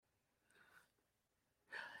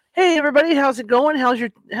Hey everybody, how's it going? How was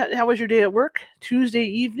your day at work? Tuesday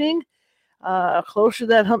evening, close to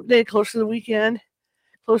that hump day, close to the weekend,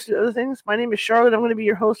 close to other things. My name is Charlotte. I'm going to be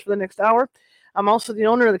your host for the next hour. I'm also the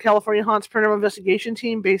owner of the California Haunts Paranormal Investigation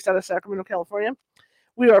Team based out of Sacramento, California.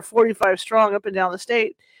 We are 45 strong up and down the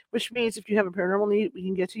state, which means if you have a paranormal need, we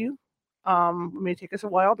can get to you. It may take us a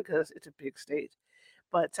while because it's a big state,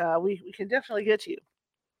 but we can definitely get to you.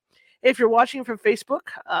 If you're watching from Facebook,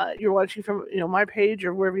 you're watching from my page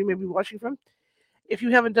or wherever you may be watching from. If you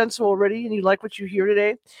haven't done so already and you like what you hear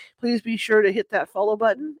today, please be sure to hit that follow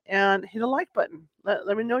button and hit a like button.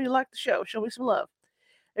 Let me know you like the show. Show me some love.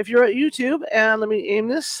 If you're at YouTube, and let me aim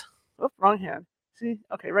this. Oh, wrong hand. See?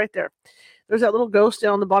 Okay, right there. There's that little ghost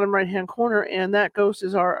down in the bottom right hand corner, and that ghost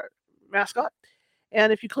is our mascot.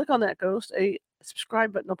 And if you click on that ghost, a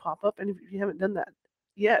subscribe button will pop up. And if you haven't done that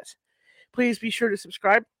yet, please be sure to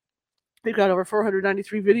subscribe. We've got over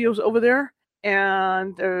 493 videos over there,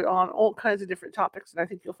 and they're on all kinds of different topics, and I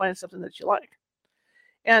think you'll find something that you like.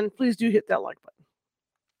 And please do hit that like button.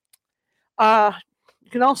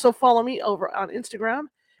 You can also follow me over on Instagram,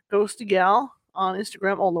 Ghosty Gal on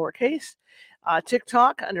Instagram, all lowercase.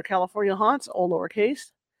 TikTok under California Haunts, all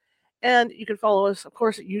lowercase. And you can follow us, of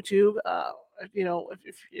course, at YouTube.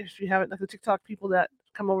 If you haven't, like the TikTok people that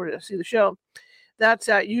come over to see the show, that's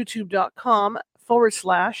at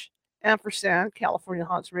youtube.com/ampersand California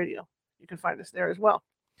Haunts Radio. You can find us there as well.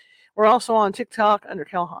 We're also on TikTok under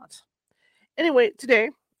Cal Haunts. Anyway, today,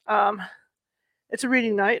 it's a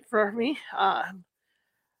reading night for me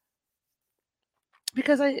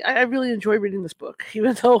because I really enjoy reading this book,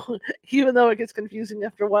 even though it gets confusing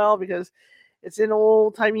after a while because it's in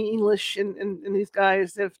old timey English and these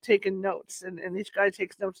guys have taken notes and each guy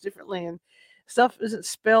takes notes differently and stuff isn't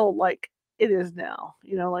spelled like it is now.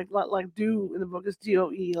 Like do in the book is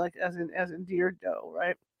DOE, like as in deer doe,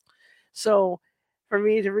 right? So for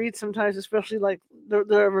me to read sometimes, especially like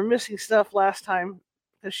there were missing stuff last time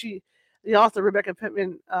because the author Rebecca F.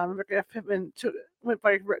 Pittman went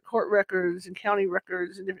by court records and county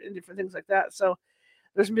records and different things like that. So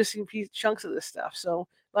there's missing chunks of this stuff. So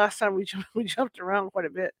last time we jumped around quite a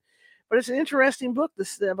bit, but it's an interesting book.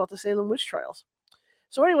 This about the Salem witch trials.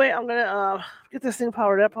 So anyway, I'm gonna get this thing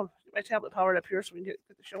powered up. Get my tablet powered up here so we can get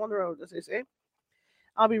the show on the road, as they say.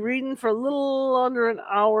 I'll be reading for a little under an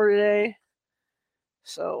hour today.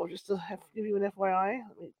 So just to give you an FYI,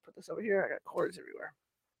 let me put this over here. I got cords everywhere.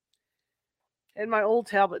 And my old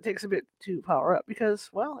tablet takes a bit to power up because,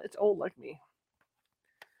 well, it's old like me.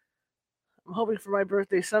 I'm hoping for my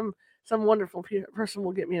birthday some wonderful person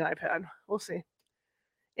will get me an iPad. We'll see.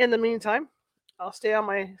 In the meantime, I'll stay on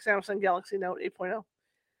my Samsung Galaxy Note 8.0.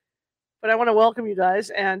 But I want to welcome you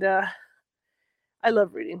guys, and I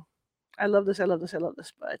love reading. I love this.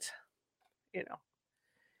 But you know,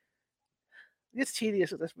 it gets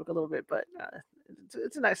tedious with this book a little bit, but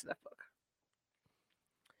it's a nice enough book.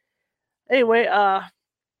 Anyway,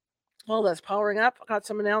 well, that's powering up. I got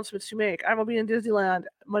some announcements to make. I will be in Disneyland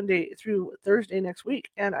Monday through Thursday next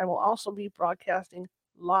week, and I will also be broadcasting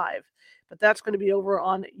live. But that's going to be over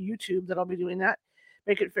on YouTube that I'll be doing that.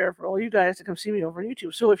 Make it fair for all you guys to come see me over on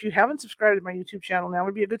YouTube. So if you haven't subscribed to my YouTube channel, now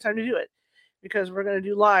would be a good time to do it because we're going to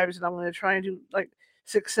do lives, and I'm going to try and do like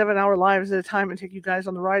 6-7 hour lives at a time and take you guys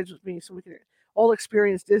on the rides with me so we can all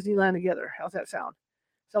experience Disneyland together. How's that sound?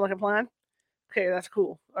 Sound like a plan? Okay, that's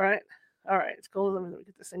cool. All right. It's cool. Let me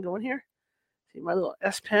get this thing going here. See my little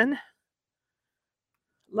S Pen.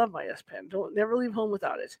 Love my S Pen. Don't never leave home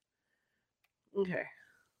without it. Okay.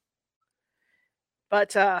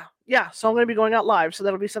 But yeah, so I'm going to be going out live, so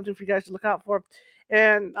that'll be something for you guys to look out for.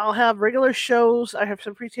 And I'll have regular shows. I have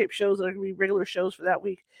some pre-taped shows that are going to be regular shows for that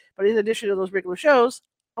week. But in addition to those regular shows,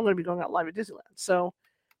 I'm going to be going out live at Disneyland. So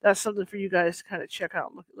that's something for you guys to kind of check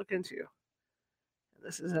out and look into.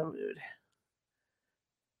 This is a mood.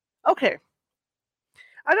 Okay.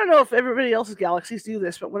 I don't know if everybody else's Galaxies do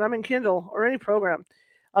this, but when I'm in Kindle or any program,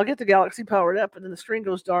 I'll get the Galaxy powered up, and then the screen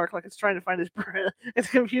goes dark, like it's trying to find its brain. The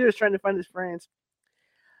computer's trying to find its brains.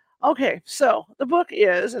 Okay, so the book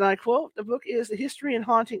is, and I quote, the book is "The History and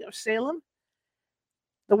Haunting of Salem,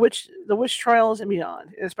 the Witch Trials and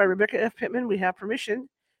Beyond." It's by Rebecca F. Pittman. We have permission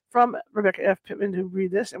from Rebecca F. Pittman to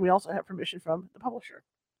read this, and we also have permission from the publisher.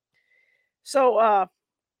 So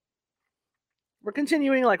we're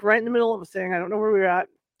continuing like right in the middle of a thing. I don't know where we're at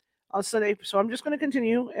on Sunday, so I'm just going to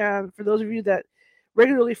continue. And for those of you that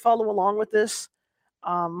regularly follow along with this,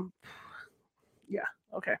 yeah,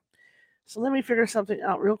 okay. So let me figure something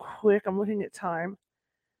out real quick. I'm looking at time.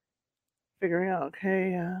 Figuring out,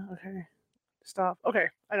 okay, okay. Stop. Okay,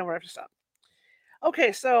 I know where I have to stop.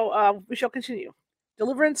 Okay, so we shall continue.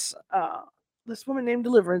 Deliverance, this woman named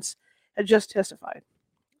Deliverance had just testified.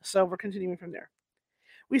 So we're continuing from there.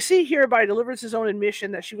 We see here by Deliverance's own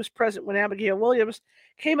admission that she was present when Abigail Williams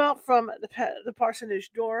came out from the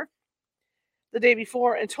parsonage door the day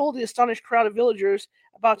before and told the astonished crowd of villagers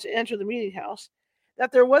about to enter the meeting house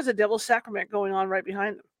that there was a devil's sacrament going on right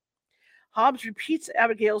behind them. Hobbes repeats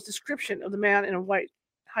Abigail's description of the man in a white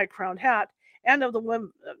high-crowned hat and of the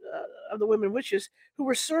women witches who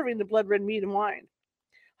were serving the blood-red meat and wine.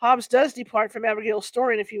 Hobbes does depart from Abigail's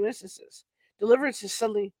story in a few instances. Deliverance is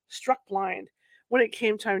suddenly struck blind when it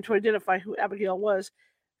came time to identify who Abigail was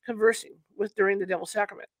conversing with during the devil's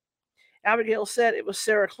sacrament. Abigail said it was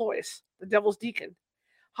Sarah Cloyce, the devil's deacon.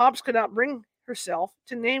 Hobbes could not bring herself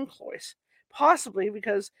to name Cloyce, possibly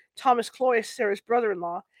because Thomas Cloyce, Sarah's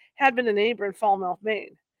brother-in-law, had been a neighbor in Falmouth,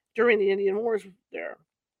 Maine, during the Indian Wars there.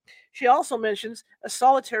 She also mentions a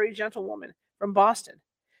solitary gentlewoman from Boston.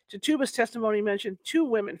 Tituba's testimony mentioned 2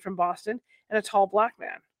 women from Boston and a tall black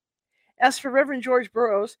man. As for Reverend George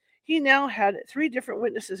Burroughs, he now had 3 different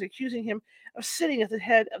witnesses accusing him of sitting at the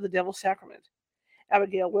head of the devil's sacrament: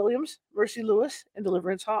 Abigail Williams, Mercy Lewis, and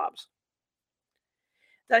Deliverance Hobbes.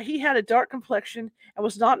 That he had a dark complexion and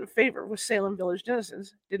was not in favor with Salem village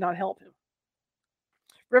denizens did not help him.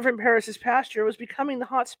 Reverend Parris's pasture was becoming the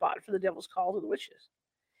hot spot for the devil's call to the witches.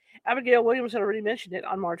 Abigail Williams had already mentioned it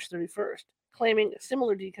on March 31st, claiming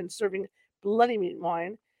similar deacons serving bloody meat and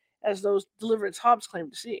wine as those Deliverance Hobbes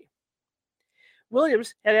claimed to see.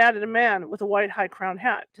 Williams had added a man with a white high-crowned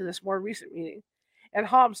hat to this more recent meeting, and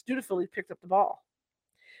Hobbes dutifully picked up the ball.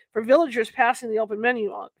 For villagers passing the open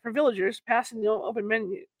menu,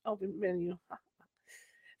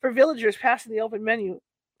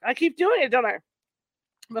 I keep doing it, don't I?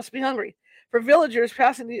 Must be hungry. For villagers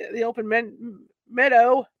passing the open meadow.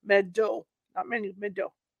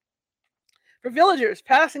 For villagers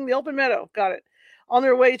passing the open meadow, got it, on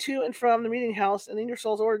their way to and from the meeting house in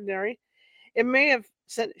Ingersoll's Ordinary, it may have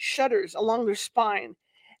sent shudders along their spine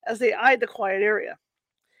as they eyed the quiet area.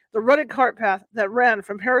 The rutted cart path that ran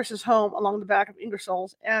from Harris's home along the back of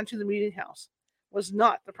Ingersoll's and to the meeting house was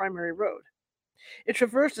not the primary road. It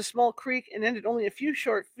traversed a small creek and ended only a few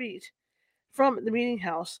short feet from the meeting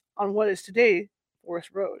house on what is today Forest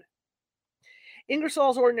Road.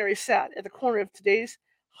 Ingersoll's Ordinary sat at the corner of today's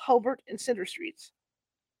Hobart and Center Streets.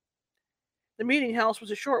 The meeting house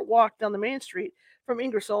was a short walk down the main street from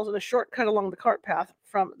Ingersoll's and a short cut along the cart path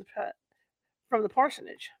from the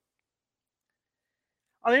parsonage.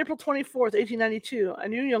 On April 24th, 1892, a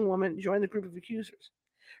new young woman joined the group of accusers.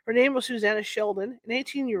 Her name was Susanna Sheldon, an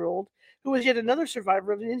 18-year-old who was yet another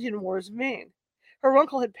survivor of the Indian Wars of Maine. Her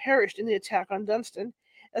uncle had perished in the attack on Dunston.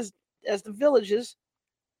 As the villages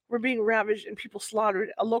were being ravaged and people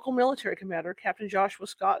slaughtered, a local military commander, Captain Joshua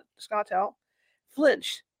Scottow,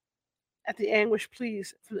 flinched at the anguished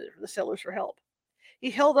pleas from the settlers for help.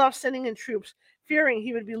 He held off sending in troops, fearing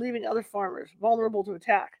he would be leaving other farmers vulnerable to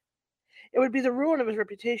attack. It would be the ruin of his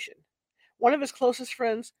reputation. One of his closest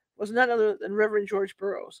friends was none other than Reverend George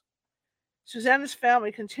Burroughs. Susanna's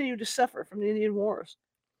family continued to suffer from the Indian Wars.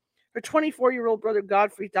 Her 24-year-old brother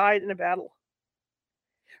Godfrey died in a battle.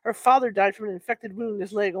 Her father died from an infected wound in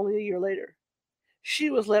his leg only a year later. She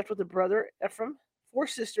was left with a brother, Ephraim, 4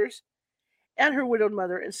 sisters, and her widowed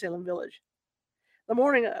mother in Salem Village. The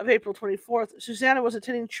morning of April 24th, Susanna was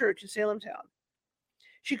attending church in Salem Town.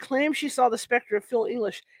 She claimed she saw the specter of Phil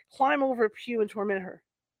English climb over a pew and torment her.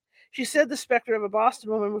 She said the specter of a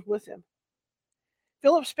Boston woman was with him.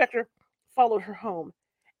 Philip Spector followed her home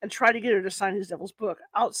and tried to get her to sign his devil's book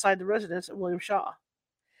outside the residence of William Shaw.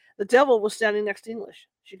 The devil was standing next to English,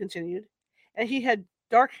 she continued, and he had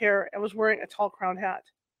dark hair and was wearing a tall crowned hat.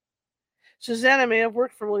 Susanna may have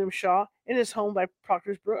worked for William Shaw in his home by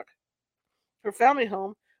Proctor's Brook. Her family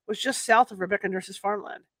home was just south of Rebecca Nurse's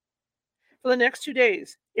farmland. For the next 2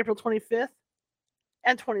 days, April 25th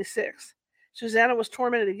and 26th, Susanna was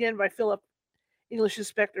tormented again by Philip English's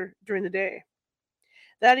specter during the day.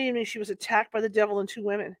 That evening, she was attacked by the devil and 2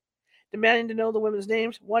 women. Demanding to know the women's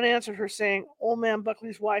names, one answered her saying, "Old man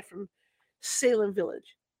Buckley's wife from Salem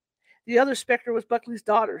Village." The other specter was Buckley's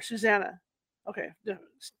daughter, Susanna. Okay, it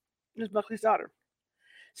was Buckley's daughter.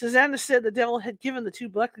 Susanna said the devil had given the 2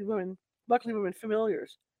 Buckley women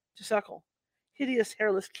familiars to suckle, hideous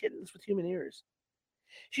hairless kittens with human ears.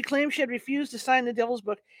 She claimed she had refused to sign the devil's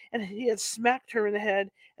book, and he had smacked her in the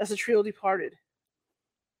head as the trio departed.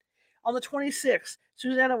 On the 26th,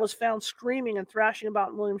 Susanna was found screaming and thrashing about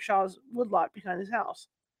in William Shaw's woodlot behind his house.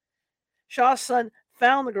 Shaw's son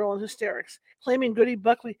found the girl in hysterics, claiming Goody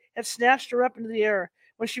Buckley had snatched her up into the air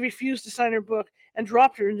when she refused to sign her book and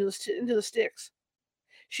dropped her into the sticks.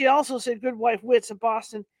 She also said Goodwife Witts of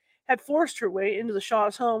Boston had forced her way into the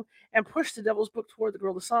Shaw's home and pushed the devil's book toward the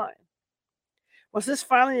girl to sign. Was this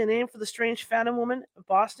finally a name for the strange phantom woman of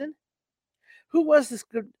Boston? Who was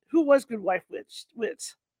Goodwife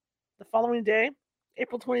Wits? The following day,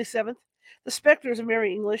 April 27th, the specters of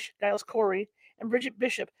Mary English, Giles Corey, and Bridget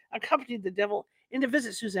Bishop accompanied the devil in to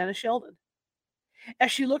visit Susanna Sheldon.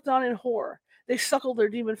 As she looked on in horror, they suckled their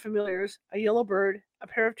demon familiars, a yellow bird, a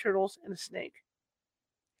pair of turtles, and a snake.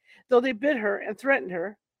 Though they bit her and threatened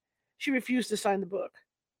her, she refused to sign the book.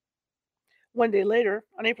 One day later,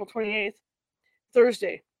 on April 28th,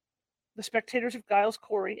 Thursday, the spectators of Giles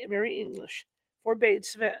Corey and Mary English forbade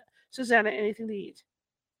Susanna anything to eat.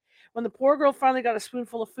 When the poor girl finally got a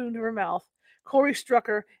spoonful of food into her mouth, Corey struck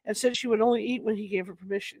her and said she would only eat when he gave her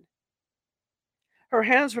permission. Her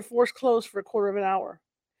hands were forced closed for a quarter of an hour.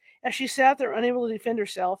 As she sat there unable to defend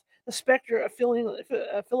herself, the specter of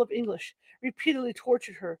Philip English repeatedly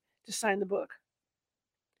tortured her to sign the book.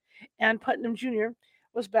 Ann Putnam Jr.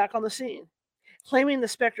 was back on the scene, claiming the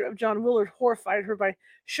specter of John Willard horrified her by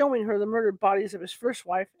showing her the murdered bodies of his first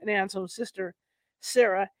wife and Ann's own sister,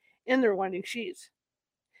 Sarah, in their winding sheets.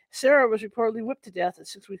 Sarah was reportedly whipped to death at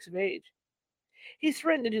 6 weeks of age. He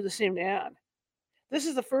threatened to do the same to Anne. This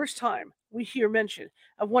is the first time we hear mention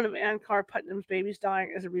of one of Anne Carr Putnam's babies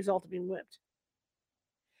dying as a result of being whipped.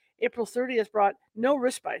 April 30th brought no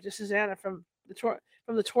respite to Susanna from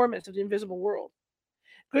the torments of the invisible world.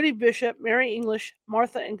 Goody Bishop, Mary English,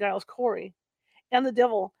 Martha, and Giles Corey, and the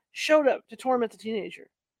devil showed up to torment the teenager.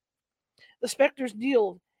 The specters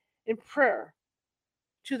kneeled in prayer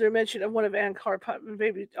to their mention of one of Anne Carr Putnam's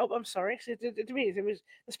babies. Oh, I'm sorry. The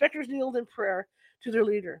specters kneeled in prayer to their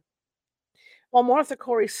leader, while Martha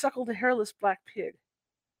Corey suckled a hairless black pig.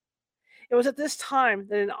 It was at this time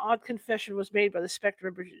that an odd confession was made by the specter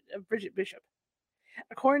of Bridget Bishop.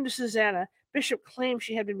 According to Susanna, Bishop claimed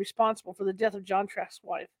she had been responsible for the death of John Trask's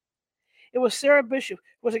wife. It was Sarah Bishop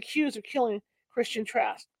who was accused of killing Christian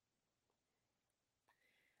Trask,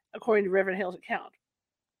 according to Reverend Hale's account.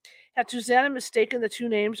 Had Susanna mistaken the two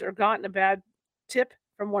names or gotten a bad tip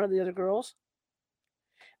from one of the other girls?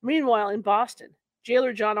 Meanwhile, in Boston,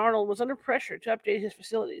 jailer John Arnold was under pressure to update his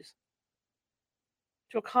facilities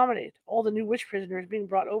to accommodate all the new witch prisoners being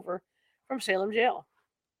brought over from Salem jail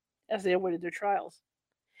as they awaited their trials.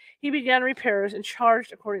 He began repairs and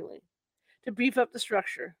charged accordingly to beef up the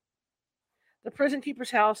structure. The prison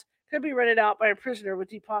keeper's house could be rented out by a prisoner with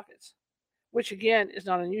deep pockets, which again is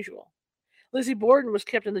not unusual. Lizzie Borden was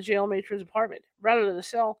kept in the jail matron's apartment rather than the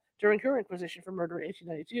cell during her inquisition for murder in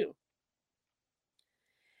 1892.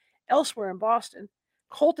 Elsewhere in Boston,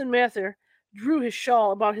 Colton Mather drew his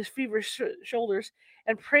shawl about his feverish shoulders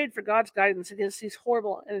and prayed for God's guidance against these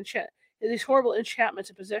horrible enchantments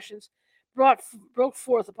and possessions broke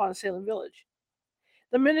forth upon Salem village.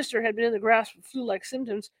 The minister had been in the grasp of flu-like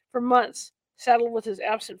symptoms for months, saddled with his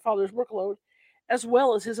absent father's workload as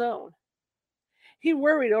well as his own. He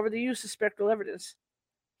worried over the use of spectral evidence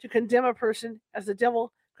to condemn a person as the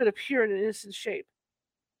devil could appear in an innocent shape.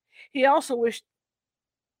 He also wished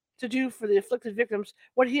to do for the afflicted victims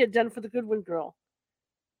what he had done for the Goodwin girl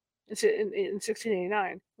in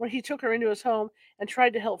 1689, when he took her into his home and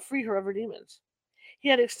tried to help free her of her demons. He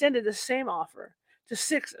had extended the same offer to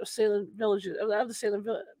 6 of the Salem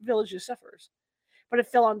village's sufferers, but it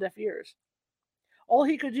fell on deaf ears. All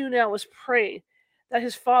he could do now was pray that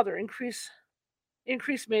his father increase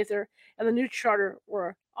Mather and the new charter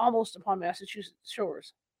were almost upon Massachusetts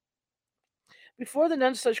shores. Before the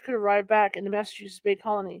Nonsuch could arrive back in the Massachusetts Bay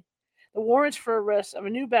Colony, the warrants for arrest of a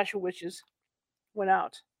new batch of witches went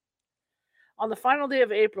out. On the final day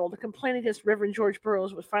of April, the complaint against Reverend George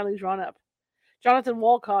Burroughs was finally drawn up. Jonathan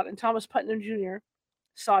Walcott and Thomas Putnam Jr.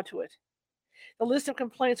 saw to it. The list of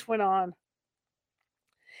complaints went on.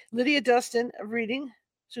 Lydia Dustin of Reading,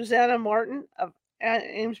 Susanna Martin of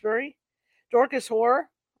Amesbury, Dorcas Hoare,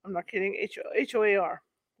 I'm not kidding, H-O-A-R,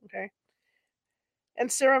 okay,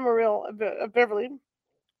 and Sarah Morrill of Beverly,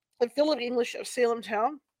 and Philip English of Salem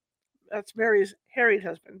Town, that's Mary's harried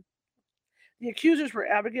husband. The accusers were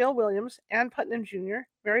Abigail Williams, Ann Putnam Jr.,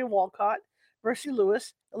 Mary Walcott, Mercy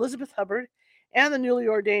Lewis, Elizabeth Hubbard, and the newly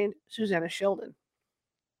ordained Susanna Sheldon.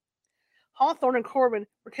 Hawthorne and Corbin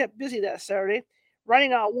were kept busy that Saturday,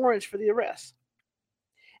 writing out warrants for the arrest.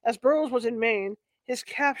 As Burroughs was in Maine, his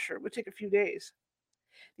capture would take a few days.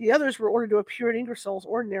 The others were ordered to appear at Ingersoll's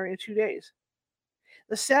ordinary in 2 days.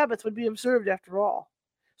 The Sabbath would be observed after all,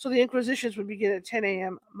 so the inquisitions would begin at 10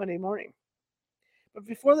 a.m. Monday morning. But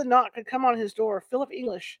before the knock could come on his door, Philip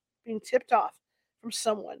English, being tipped off from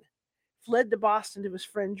someone, fled to Boston to his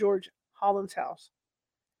friend George Holland's house.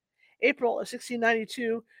 April of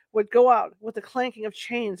 1692 would go out with the clanking of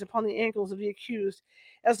chains upon the ankles of the accused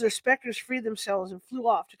as their specters freed themselves and flew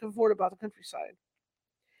off to cavort about the countryside.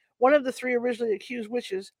 One of the three originally accused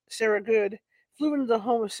witches, Sarah Good, flew into the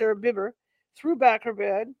home of Sarah Bibber, threw back her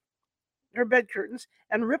bed curtains,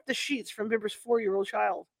 and ripped the sheets from Bibber's 4-year-old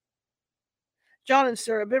child. John and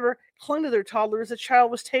Sarah Bibber clung to their toddler as the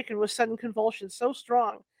child was taken with sudden convulsions so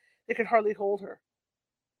strong they could hardly hold her.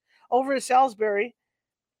 Over in Salisbury,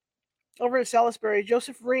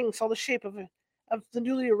 Joseph Ring saw the shape of the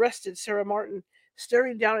newly arrested Sarah Martin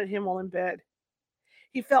staring down at him while in bed.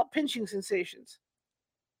 He felt pinching sensations.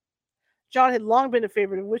 John had long been a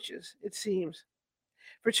favorite of witches, it seems.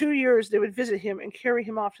 For 2 years they would visit him and carry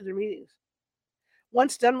him off to their meetings.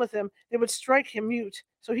 Once done with him, they would strike him mute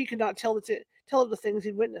so he could not tell of the things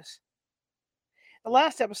he'd witnessed. The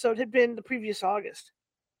last episode had been the previous August,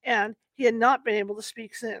 and he had not been able to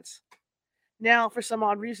speak since. Now, for some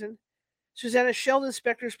odd reason, Susanna Sheldon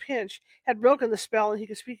Spector's pinch had broken the spell and he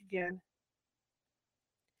could speak again.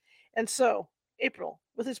 And so, April,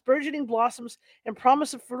 with its burgeoning blossoms and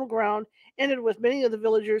promise of fertile ground, ended with many of the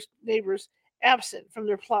villagers' neighbors absent from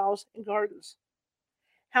their plows and gardens.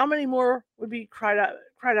 How many more would be cried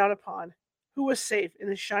out upon? Who was safe in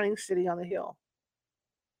the shining city on the hill?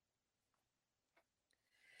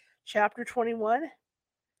 Chapter 21.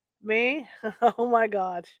 May, oh my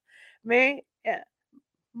God, May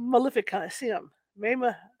Maleficium.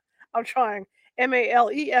 I'm trying.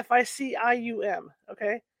 Maleficium.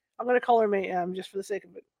 Okay? I'm going to call her May M just for the sake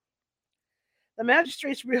of it. The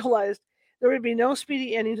magistrates realized there would be no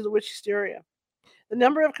speedy ending to the witch hysteria. The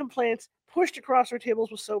number of complaints pushed across their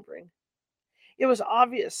tables was sobering. It was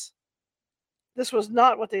obvious this was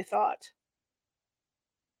not what they thought.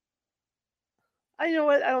 You know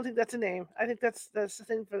what? I don't think that's a name. I think that's the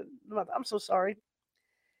thing for the month. I'm so sorry.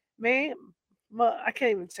 I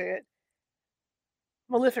can't even say it.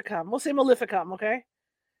 Maleficum. We'll say Maleficum, okay?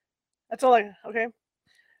 That's all okay?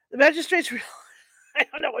 The magistrates I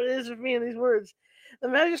don't know what it is with me and these words. The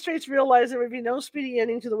magistrates realized there would be no speedy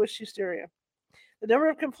ending to the witch hysteria. The number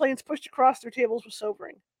of complaints pushed across their tables was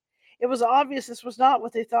sobering. It was obvious this was not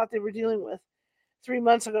what they thought they were dealing with 3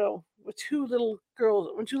 months ago when two little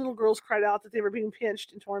girls cried out that they were being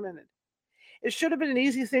pinched and tormented. It should have been an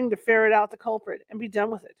easy thing to ferret out the culprit and be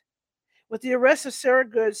done with it. With the arrest of Sarah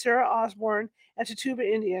Good, Sarah Osborne, and Tituba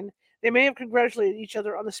Indian, they may have congratulated each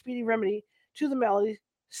other on the speedy remedy to the malady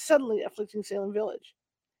suddenly afflicting Salem Village.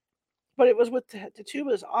 But it was with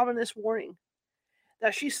Tituba's ominous warning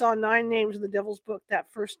that she saw 9 names in the Devil's Book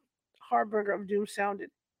that first harbinger of doom sounded.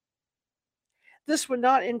 This would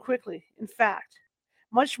not end quickly. In fact,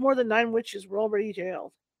 much more than 9 witches were already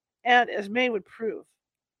jailed, and as May would prove,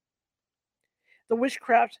 the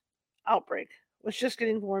witchcraft outbreak was just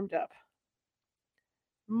getting warmed up.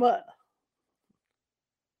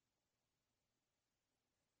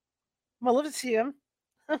 Maleficium.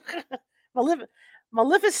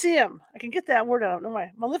 Maleficium. I can get that word out. I don't know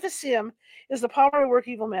why. Maleficium is the power to work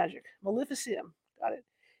evil magic. Maleficium. Got it.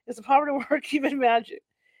 It's the power to work evil magic.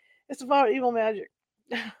 It's the power of evil magic.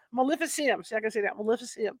 Maleficium. See, I can say that.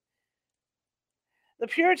 Maleficium. The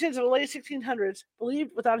Puritans of the late 1600s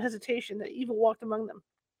believed without hesitation that evil walked among them.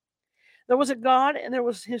 There was a God and there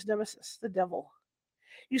was his nemesis, the devil.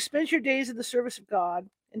 You spent your days in the service of God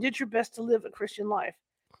and did your best to live a Christian life,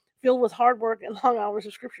 filled with hard work and long hours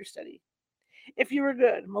of scripture study. If you were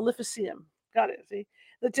good, Maleficium, got it, see?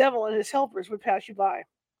 The devil and his helpers would pass you by.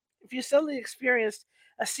 If you suddenly experienced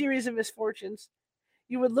a series of misfortunes,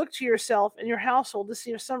 you would look to yourself and your household to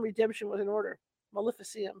see if some redemption was in order.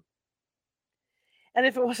 Maleficium. And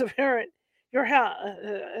if it was apparent your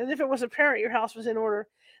house was in order,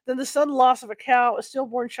 then the sudden loss of a cow, a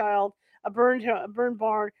stillborn child, a burned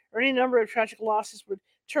barn, or any number of tragic losses would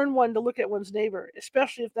turn one to look at one's neighbor,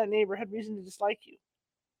 especially if that neighbor had reason to dislike you.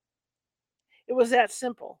 It was that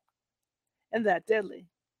simple and that deadly.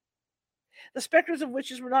 The specters of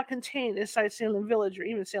witches were not contained inside Salem Village or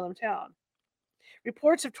even Salem Town.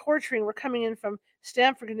 Reports of torturing were coming in from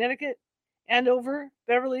Stamford, Connecticut, Andover,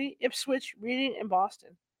 Beverly, Ipswich, Reading, and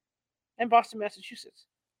Boston, Massachusetts,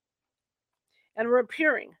 and were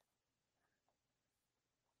appearing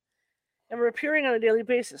on a daily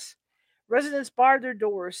basis. Residents barred their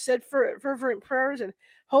doors, said fervent prayers, and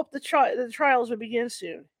hoped the trials would begin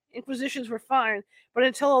soon. Inquisitions were fine, but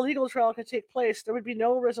until a legal trial could take place, there would be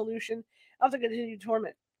no resolution of the continued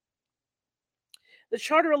torment. The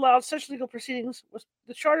charter allowing such legal proceedings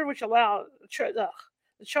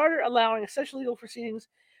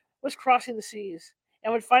was crossing the seas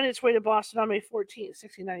and would find its way to Boston on May 14,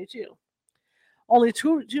 1692. Only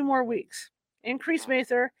two more weeks. Increased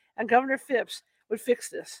Mather and Governor Phipps would fix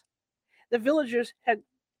this. The villagers had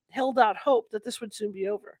held out hope that this would soon be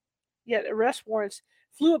over. Yet arrest warrants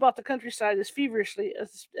flew about the countryside as feverishly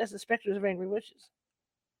as the specters of angry witches.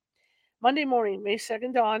 Monday morning, May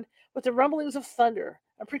 2nd, dawned with the rumblings of thunder,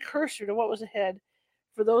 a precursor to what was ahead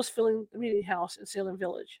for those filling the meeting house in Salem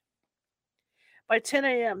Village. By 10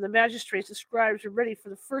 a.m., the magistrates and scribes were ready for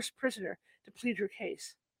the first prisoner to plead her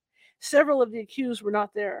case. Several of the accused were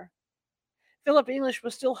not there. Philip English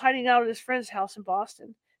was still hiding out at his friend's house in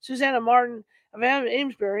Boston. Susanna Martin of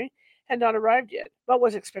Amesbury had not arrived yet, but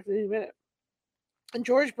was expected any minute. And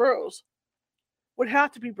George Burroughs would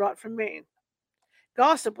have to be brought from Maine.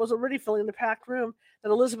 Gossip was already filling the packed room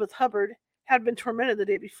that Elizabeth Hubbard had been tormented the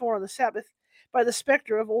day before on the Sabbath by the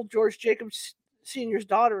specter of old George Jacobs Sr.'s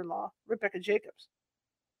daughter-in-law, Rebecca Jacobs.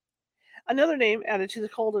 Another name added to the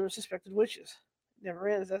cauldron of suspected witches. Never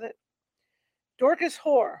ends, does it? Dorcas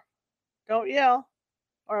Hoare. Don't yell.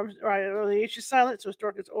 Or the H is silent, so it's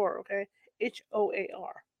Dorcas Orr, okay?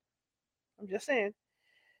 Hoar. I'm just saying.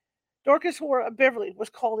 Dorcas Hoare of Beverly was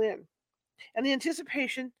called in, and the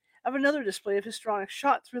anticipation of another display of histrionics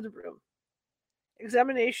shot through the room.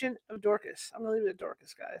 Examination of Dorcas. I'm going to leave it at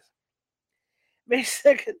Dorcas, guys. May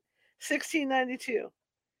 2nd, 1692.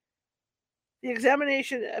 The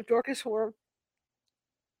examination of Dorcas Hoare,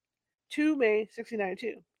 2 May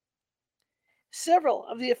 1692. Several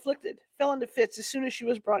of the afflicted fell into fits as soon as she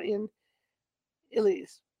was brought in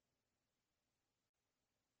Elise.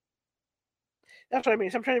 That's what I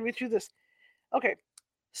mean. So I'm trying to read through this. Okay.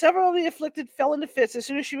 Several of the afflicted fell into fits as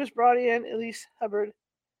soon as she was brought in. Elise Hubbard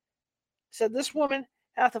said, "This woman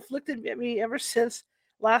hath afflicted me ever since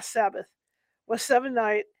last Sabbath was 7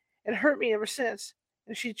 night, and hurt me ever since,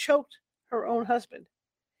 and she choked her own husband.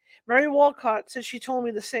 Mary Walcott said she told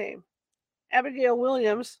me the same. Abigail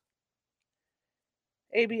Williams,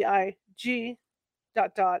 ABIG ...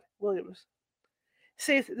 Williams,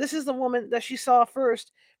 saith this is the woman that she saw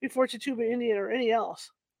first before Tituba Indian or any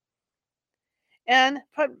else. Anne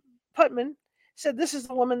Putman said this is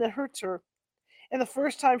the woman that hurts her, and the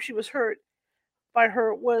first time she was hurt by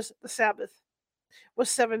her was the Sabbath, was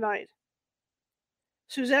 7 night.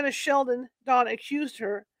 Susanna Sheldon Dawn accused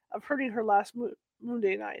her of hurting her last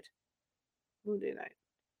Moonday night.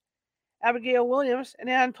 Abigail Williams and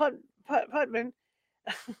Anne Putman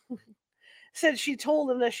said she told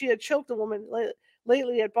them that she had choked a woman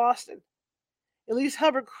lately at Boston. Elise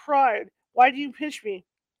Hubbard cried, "Why do you pinch me?"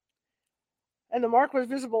 And the mark was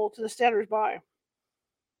visible to the standers-by.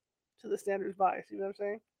 See what I'm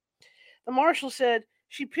saying? The marshal said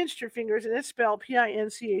she pinched her fingers, and it's spelled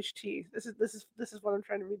Pincht. This is what I'm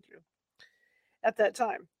trying to read through. At that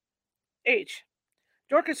time. H.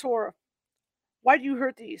 Dorcas Hoare. Why do you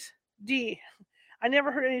hurt these? D. I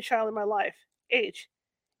never hurt any child in my life. H.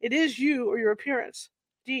 It is you or your appearance.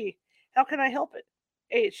 D. How can I help it?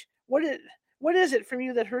 H. What is it from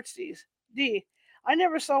you that hurts these? D. I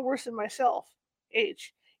never saw worse than myself.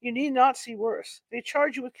 H. You need not see worse. They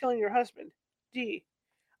charge you with killing your husband. D.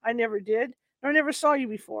 I never did, nor never saw you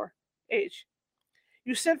before. H.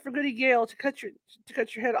 You sent for Goody Gale to cut your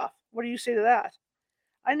head off. What do you say to that?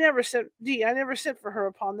 I never sent for her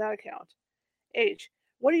upon that account. H.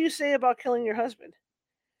 What do you say about killing your husband?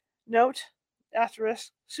 Note,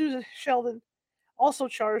 asterisk, Susan Sheldon also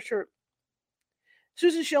charged her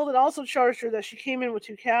that she came in with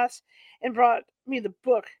 2 cats and brought me the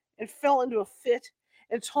book and fell into a fit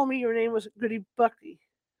and told me your name was Goody Buckley,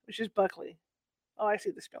 which is Buckley. Oh, I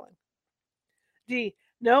see the spelling. D.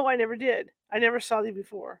 No, I never did. I never saw thee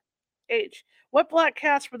before. H. What black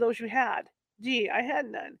cats were those you had? D. I had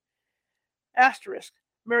none. Asterisk.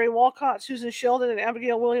 Mary Walcott, Susan Sheldon, and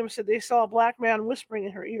Abigail Williams said they saw a black man whispering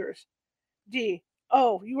in her ears. D.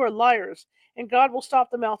 Oh, you are liars, and God will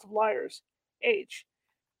stop the mouth of liars. H.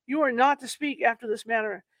 You are not to speak after this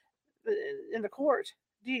manner in the court.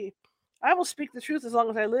 D. I will speak the truth as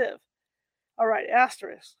long as I live. All right,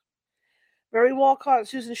 asterisk. Mary Walcott,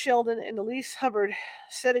 Susan Sheldon, and Elise Hubbard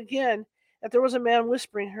said again that there was a man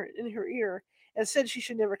whispering in her ear and said she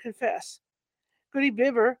should never confess. Goody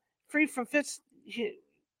Bibber, free from fits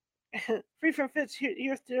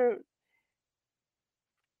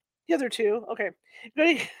hitherto. Okay,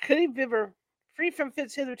 Goody Bibber, free from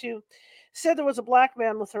fits hitherto, said there was a black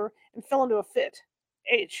man with her and fell into a fit.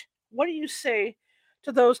 H. What do you say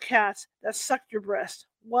to those cats that sucked your breast?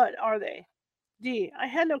 What are they? D. I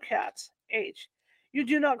had no cats. H. You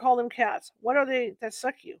do not call them cats. What are they that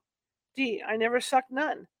suck you? D. I never sucked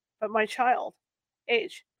none, but my child.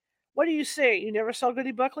 H. What do you say? You never saw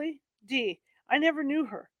Goody Buckley? D. I never knew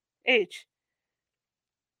her. H.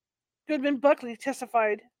 Goodman Buckley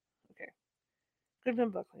testified.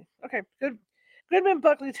 Goodman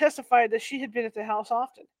Buckley testified that she had been at the house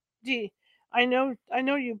often. D. I know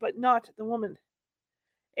you, but not the woman.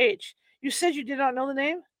 H. You said you did not know the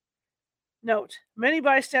name? Note, many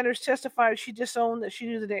bystanders testified she disowned that she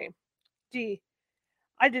knew the name. D.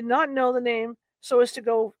 I did not know the name so as to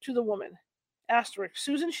go to the woman. Asterisk.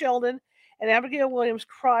 Susan Sheldon and Abigail Williams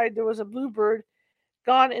cried there was a bluebird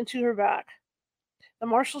gone into her back. The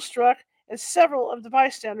marshal struck, and several of the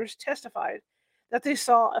bystanders testified that they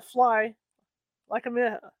saw a fly like a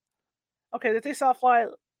mailer.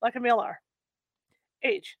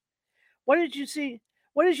 H. What did you see?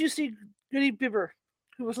 What did you see, Goody Bibber,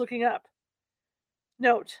 who was looking up?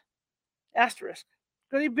 Note. Asterisk.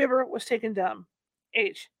 Goody Bibber was taken dumb.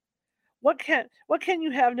 H. What can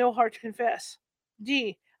you have no heart to confess?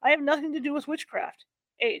 D. I have nothing to do with witchcraft.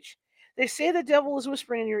 H. They say the devil is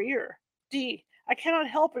whispering in your ear. D. I cannot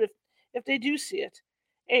help it if they do see it.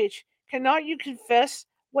 H. Cannot you confess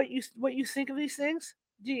what you think of these things?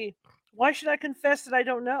 D. Why should I confess that I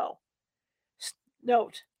don't know?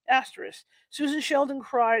 Note. Asterisk. Susan Sheldon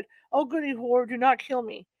cried, "Oh, goody whore, do not kill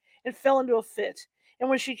me," and fell into a fit. And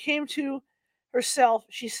when she came to herself,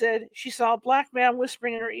 she said she saw a black man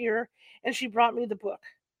whispering in her ear, and she brought me the book.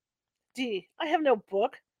 D. I have no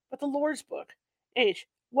book, but the Lord's book. H.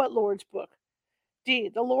 What Lord's book? D.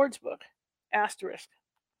 The Lord's book. Asterisk.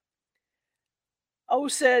 O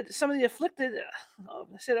said some of the afflicted.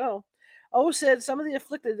 I said O. O said some of the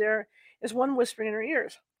afflicted there is one whispering in her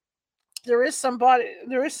ears. There is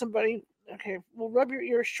somebody. Okay, we'll rub your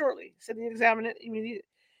ears shortly, said the examinant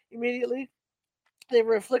immediately. They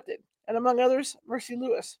were afflicted, and among others, Mercy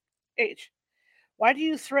Lewis. H. Why do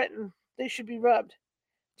you threaten they should be rubbed?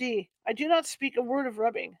 D. I do not speak a word of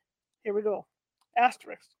rubbing. Here we go.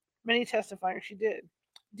 Asterisk. Many testifying she did.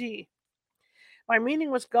 D. My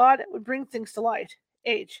meaning was God would bring things to light.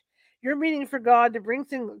 H. Your meaning for God to bring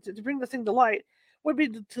the thing to light would be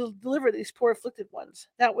to deliver these poor afflicted ones.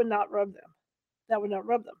 That would not rub them. Now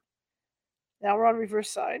we're on reverse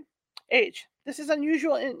side. H. This is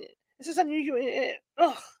unusual. What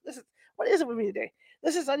is it with me today?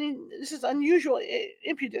 This is unusual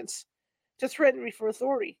impudence to threaten me for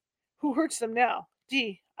authority. Who hurts them now?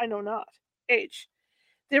 D. I know not. H.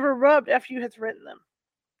 They were rubbed after you had threatened them.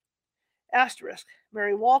 Asterisk.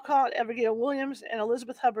 Mary Walcott, Abigail Williams, and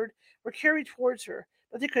Elizabeth Hubbard were carried towards her,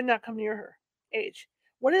 but they could not come near her. H.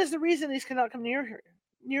 What is the reason these cannot come near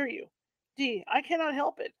you? D. I cannot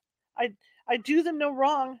help it. I do them no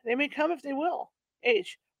wrong. They may come if they will.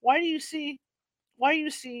 H. Why you see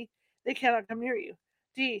they cannot come near you?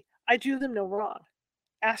 D. I do them no wrong.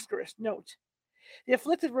 Asterisk. Note. The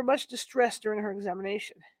afflicted were much distressed during her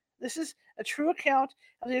examination. This is a true account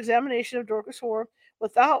of the examination of Dorcas Hoare,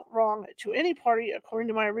 without wrong to any party, according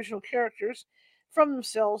to my original characters, from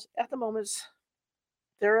themselves at the moments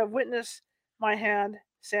thereof. Witness my hand,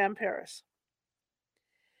 Sam Paris.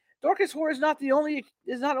 Dorcas Hoare is not only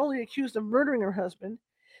accused of murdering her husband.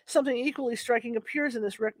 Something equally striking appears in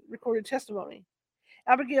this recorded testimony.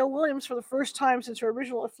 Abigail Williams, for the first time since her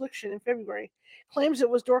original affliction in February, claims it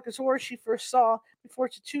was Dorcas Hoare she first saw before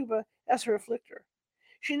Tituba as her afflictor.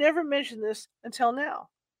 She never mentioned this until now.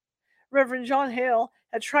 Reverend John Hale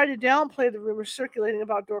had tried to downplay the rumors circulating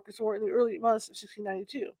about Dorcas Hoare in the early months of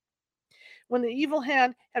 1692. When the evil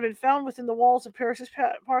hand had been found within the walls of Paris's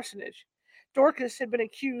parsonage, Dorcas had been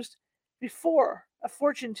accused before of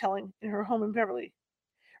fortune-telling in her home in Beverly,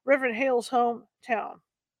 Reverend Hale's hometown.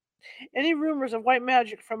 Any rumors of white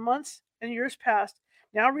magic from months and years past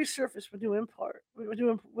now resurfaced with new import.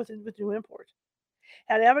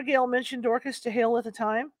 Had Abigail mentioned Dorcas to Hale at the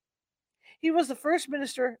time? He was the first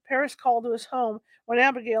minister Paris called to his home when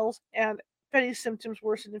Abigail's and Betty's symptoms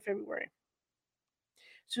worsened in February.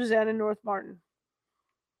 Susanna North Martin.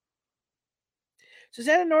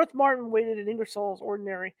 Susanna North Martin waited at Ingersoll's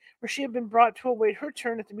ordinary, where she had been brought to await her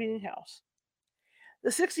turn at the meeting house. The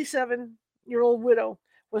 67-year-old widow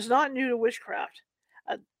was not new to witchcraft.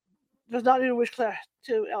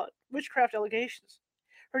 Witchcraft allegations.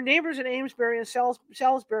 Her neighbors in Amesbury and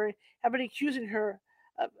Salisbury have been accusing her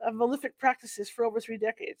of malefic practices for over 3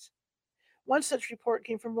 decades. One such report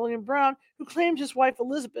came from William Brown, who claimed his wife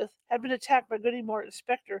Elizabeth had been attacked by Goody Martin's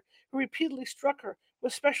specter, who repeatedly struck her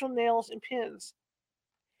with special nails and pins.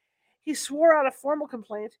 He swore out a formal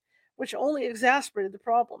complaint, which only exasperated the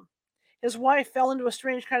problem. His wife fell into a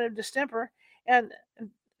strange kind of distemper and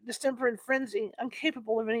frenzy,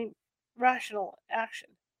 incapable of any rational action.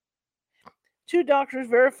 2 doctors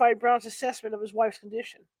verified Brown's assessment of his wife's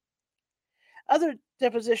condition. Other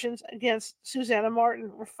depositions against Susanna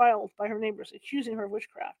Martin were filed by her neighbors, accusing her of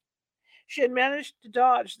witchcraft. She had managed to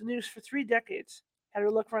dodge the news for 3 decades. Had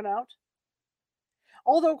her luck run out?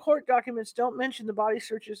 Although court documents don't mention the body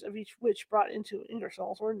searches of each witch brought into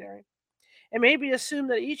Ingersoll's ordinary, it may be assumed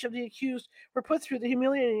that each of the accused were put through the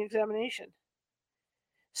humiliating examination.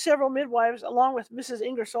 Several midwives, along with Mrs.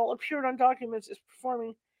 Ingersoll, appeared on documents as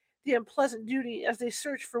performing the unpleasant duty as they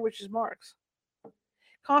searched for witches' marks.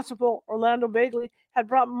 Constable Orlando Bagley had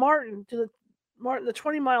brought Martin the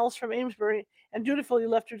 20 miles from Amesbury and dutifully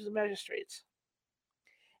left her to the magistrates.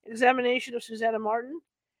 Examination of Susanna Martin,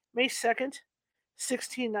 May 2nd,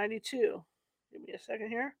 1692. Give me a second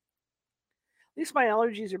here. At least my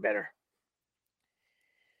allergies are better.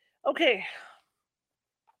 Okay.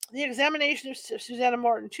 The examination of Susanna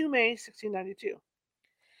Martin, 2 May 1692.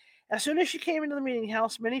 As soon as she came into the meeting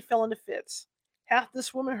house, many fell into fits. Hath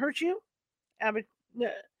this woman hurt you?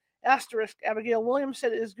 Abigail Williams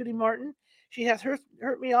said, "It is Goody Martin. She hath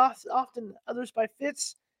hurt me often. Others by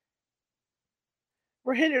fits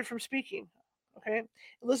were hindered from speaking." Okay.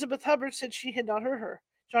 Elizabeth Hubbard said she had not hurt her.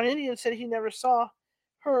 John Indian said he never saw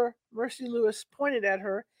her. Mercy Lewis pointed at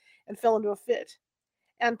her and fell into a fit.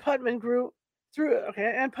 Ann Putman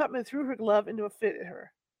Ann Putman threw her glove into a fit at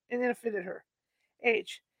her.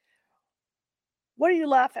 H. What do you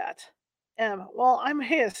laugh at? M. Well, I'm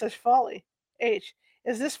amazed at such folly. H.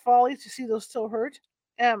 Is this folly to see those still hurt?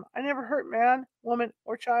 M. I never hurt man, woman,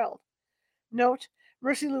 or child. Note,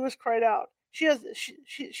 Mercy Lewis cried out, She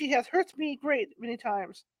hath hurt me great many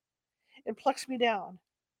times, and plucks me down.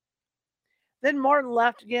 Then Martin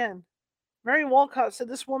laughed again. Mary Walcott said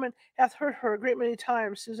this woman hath hurt her a great many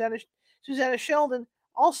times. Susanna Sheldon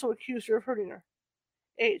also accused her of hurting her.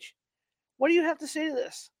 H. What do you have to say to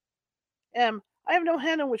this? M. I have no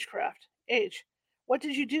hand in witchcraft. H. What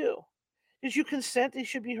did you do? Did you consent they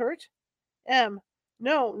should be hurt? M.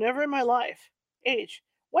 No, never in my life. H.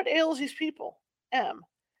 What ails these people? M.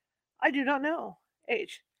 I do not know.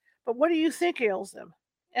 H. But what do you think ails them?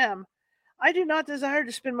 M. I do not desire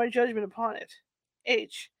to spend my judgment upon it.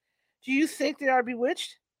 H. Do you think they are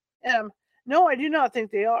bewitched? M. No, I do not think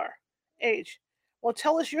they are. H. Well,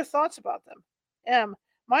 tell us your thoughts about them. M.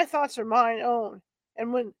 My thoughts are mine own,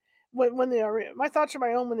 and when they are in, my thoughts are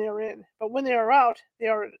my own when they are in, but when they are out, they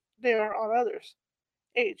are on others.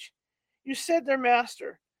 H. You said their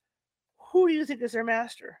master. Who do you think is their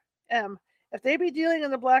master? M. If they be dealing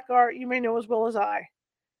in the black art, you may know as well as I.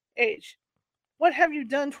 H. What have you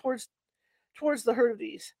done towards the hurt of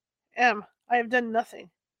these? M. I have done nothing.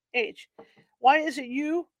 H. Why is it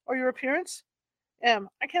you or your appearance? M.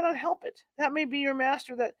 I cannot help it. That may be your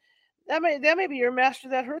master that may be your master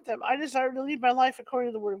that hurt them. I desire to lead my life according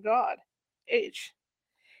to the word of God. H.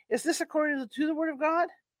 Is this according to the word of God?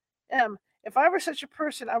 M. If I were such a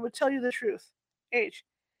person, I would tell you the truth. H.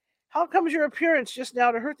 How comes your appearance just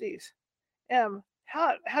now to hurt these? M.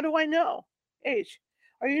 How do I know? H.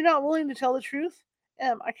 Are you not willing to tell the truth?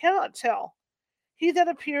 M. I cannot tell. He that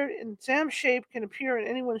appeared in Sam's shape can appear in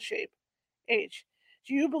anyone's shape. H.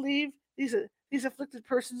 Do you believe these afflicted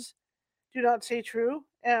persons do not say true?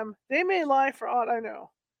 M. They may lie for aught I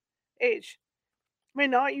know. H. May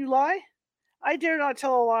not you lie? I dare not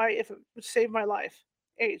tell a lie if it would save my life.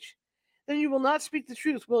 H. Then you will not speak the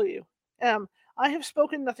truth, will you? M. I have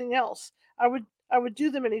spoken nothing else. I would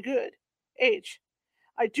do them any good. H.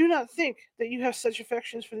 I do not think that you have such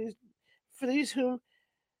affections for these whom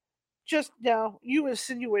just now you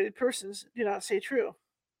insinuated persons do not say true.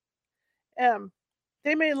 M.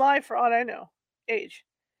 They may lie for aught I know. H.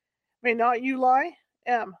 May not you lie?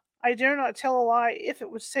 M. I dare not tell a lie if it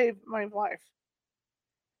would save my life.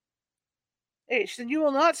 H. Then you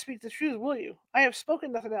will not speak the truth, will you? I have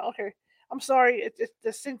spoken nothing else. Okay. I'm sorry.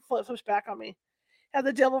 The thing flips back on me. Have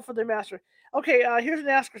the devil for their master. Okay, here's an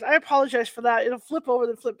asterisk. I apologize for that. It'll flip over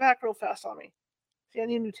then flip back real fast on me. See, I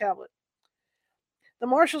need a new tablet. The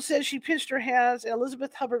marshal said she pinched her hands, and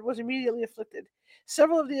Elizabeth Hubbard was immediately afflicted.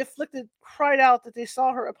 Several of the afflicted cried out that they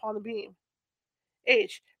saw her upon the beam.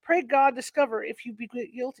 H. Pray God discover if you be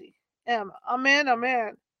guilty. M. Amen,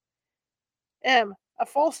 amen. M. A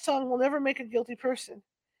false tongue will never make a guilty person.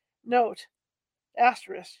 Note,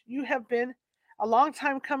 asterisk, you have been a long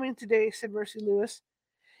time coming today, said Mercy Lewis.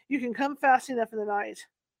 You can come fast enough in the night.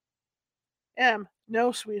 M.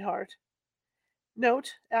 No, sweetheart.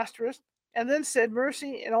 Note, asterisk, and then said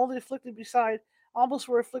Mercy and all the afflicted beside almost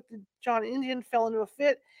were afflicted. John Indian fell into a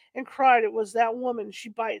fit and cried, it was that woman, she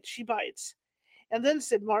bites. And then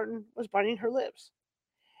said Martin was biting her lips.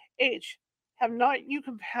 H. Have not you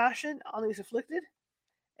compassion on these afflicted?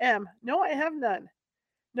 M. No, I have none.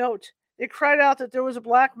 Note, they cried out that there was a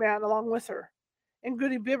black man along with her, and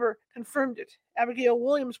Goody Bibber confirmed it. Abigail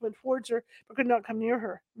Williams went towards her, but could not come near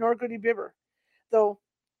her, nor Goody Bibber, though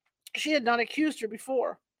she had not accused her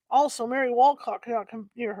before. Also, Mary Walcott could not come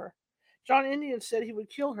near her. John Indian said he would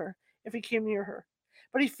kill her if he came near her,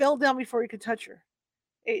 but he fell down before he could touch her.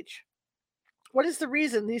 H. What is the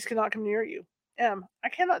reason these cannot come near you? M. I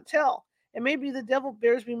cannot tell. It may be the devil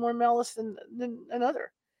bears me more malice than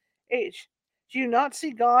another. H. Do you not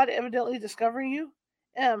see God evidently discovering you?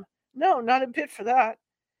 M. No, not a bit for that.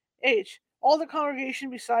 H. All the congregation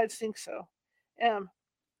besides think so. M.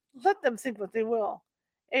 Let them think what they will.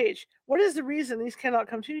 H. What is the reason these cannot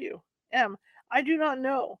come to you? M. I do not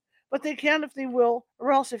know, but they can if they will,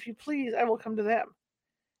 or else, if you please, I will come to them.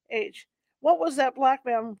 H. What was that black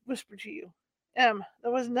man whispered to you? M.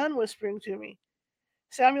 There was none whispering to me.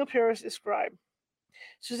 Samuel Parris is scribe.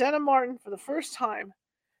 Susanna Martin, for the first time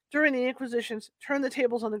during the Inquisitions, turned the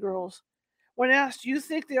tables on the girls. When asked, "Do you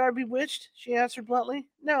think they are bewitched?" she answered bluntly,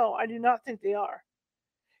 "No, I do not think they are."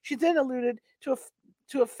 She then alluded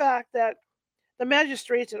to a fact that the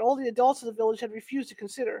magistrates and all the adults of the village had refused to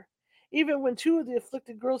consider, even when two of the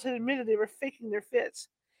afflicted girls had admitted they were faking their fits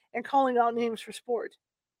and calling out names for sport.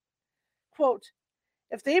 Quote,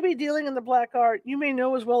 "If they be dealing in the black art, you may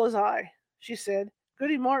know as well as I," she said.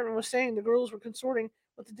 Goody Martin was saying the girls were consorting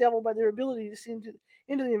with the devil by their ability to see into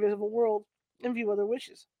the invisible world and view other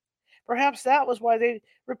witches. Perhaps that was why they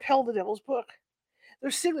repelled the devil's book. Their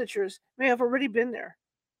signatures may have already been there.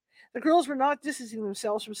 The girls were not distancing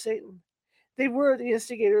themselves from Satan. They were the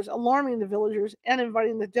instigators, alarming the villagers and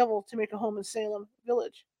inviting the devil to make a home in Salem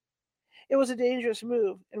village. It was a dangerous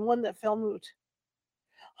move, and one that fell moot.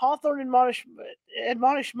 Hawthorne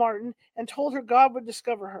admonished Martin and told her God would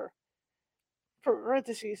discover her.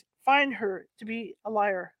 Parentheses, find her to be a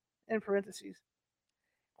liar. In parentheses.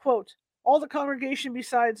 Quote, all the congregation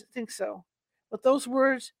besides think so. With those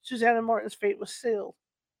words, Susanna Martin's fate was sealed.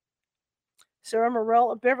 Sarah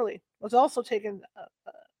Morrell of Beverly was also taken.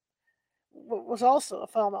 Was also a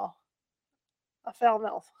foul mouth. A foul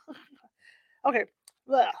mouth. Okay.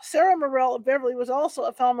 Sarah Morrell of Beverly was also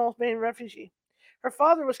a foul-mouthed Maine refugee. Her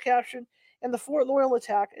father was captured in the Fort Loyal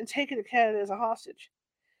attack and taken to Canada as a hostage.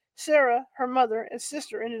 Sarah, her mother, and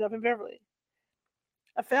sister ended up in Beverly.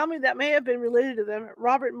 A family that may have been related to them,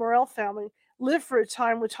 Robert Morrell family, lived for a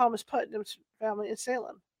time with Thomas Putnam's family in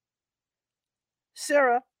Salem.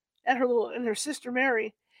 Sarah and her sister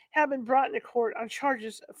Mary had been brought into court on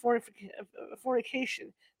charges of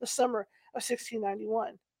fornication the summer of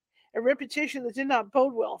 1691, a reputation that did not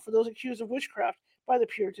bode well for those accused of witchcraft by the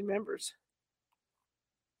Puritan members.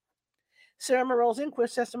 Sarah Morrell's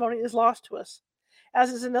inquest testimony is lost to us,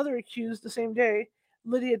 as is another accused the same day,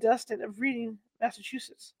 Lydia Dustin of Reading,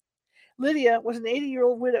 Massachusetts. Lydia was an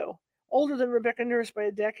 80-year-old widow, older than Rebecca Nurse by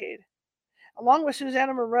a decade. Along with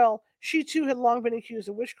Susanna Morrell, she too had long been accused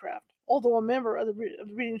of witchcraft. Although a member of the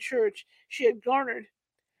Reading Church, she had garnered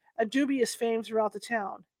a dubious fame throughout the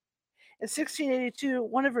town. In 1682,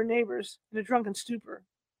 one of her neighbors, in a drunken stupor,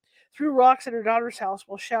 threw rocks at her daughter's house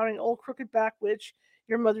while shouting, "Old crooked back witch,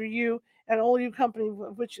 your mother you, and all you company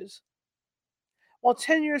of witches." While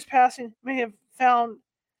 10 years passing may have found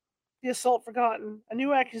the assault forgotten, a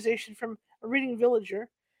new accusation from a Reading villager,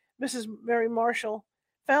 Mrs. Mary Marshall,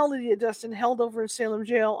 found Lydia Dustin held over in Salem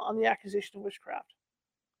jail on the accusation of witchcraft.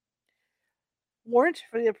 Warrant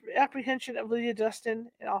for the apprehension of Lydia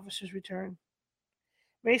Dustin and officers return.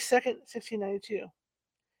 May 2nd, 1692.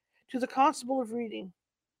 To the Constable of Reading,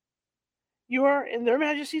 you are, in their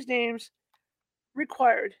Majesty's names,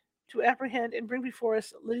 required to apprehend and bring before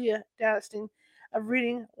us Lydia Dustin of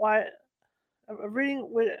Reading,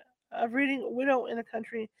 widow in the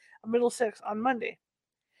country of Middlesex on Monday,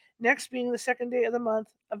 next being the 2nd day of the month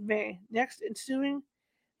of May, next ensuing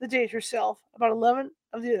the date herself, about 11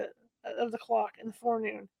 of the clock in the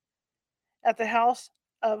forenoon, at the house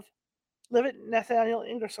of Levitt Nathaniel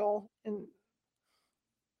Ingersoll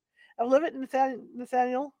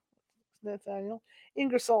Nathaniel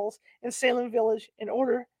Ingersoll's in Salem Village, in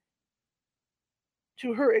order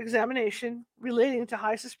to her examination relating to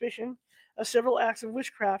high suspicion of several acts of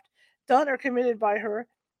witchcraft done or committed by her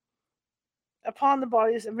upon the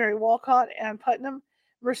bodies of Mary Walcott, Ann Putnam,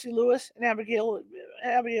 Mercy Lewis, and Abigail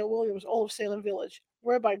Williams, all of Salem Village,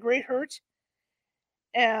 whereby great hurt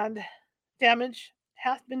and damage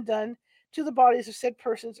hath been done to the bodies of said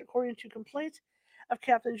persons, according to complaint of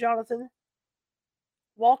Captain Jonathan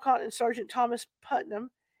Walcott and Sergeant Thomas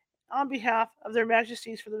Putnam, on behalf of their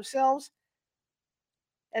Majesties for themselves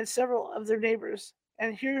and several of their neighbors,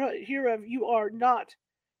 and hereof you are not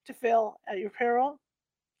to fail at your peril.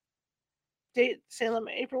 Date Salem,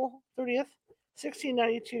 April 30th,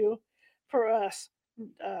 1692. For us,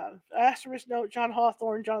 asterisk note, John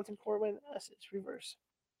Hawthorne, Jonathan Corwin. It's reverse.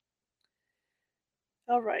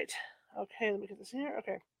 All right. Okay, let me get this in here.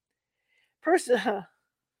 Okay. Pursuant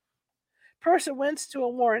to a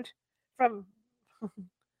warrant from.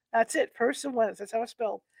 That's it. Pursuant. That's how it's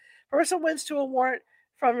spelled. Pursuant to a warrant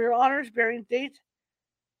from your honors bearing date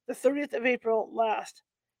the 30th of April last,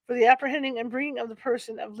 for the apprehending and bringing of the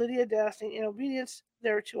person of Lydia Dustin, in obedience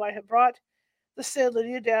thereto I have brought The said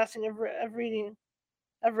Lydia Dassing of Reading,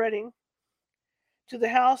 to the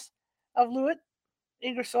house of Lewitt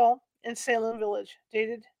Ingersoll in Salem Village,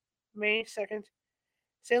 dated May 2nd.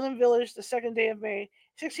 Salem Village, the 2nd day of May,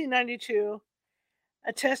 1692.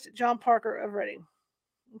 Attest John Parker of Reading.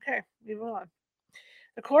 Okay, moving on.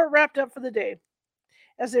 The court wrapped up for the day,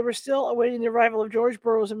 as they were still awaiting the arrival of George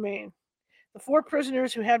Burroughs in Maine. The 4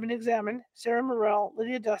 prisoners who had been examined, Sarah Morrell,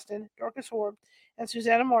 Lydia Dustin, Dorcas Horb, and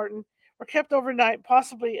Susanna Martin, were kept overnight,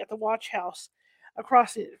 possibly at the watch house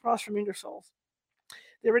across from Ingersoll's.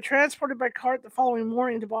 They were transported by cart the following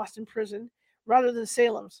morning to Boston prison, rather than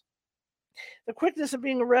Salem's. The quickness of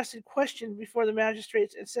being arrested, questioned before the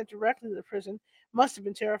magistrates, and sent directly to the prison must have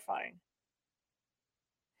been terrifying.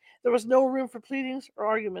 There was no room for pleadings or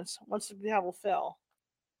arguments once the gavel fell.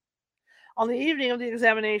 On the evening of the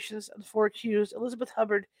examinations of the 4 accused, Elizabeth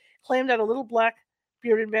Hubbard claimed that a little black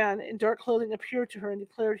bearded man in dark clothing appeared to her and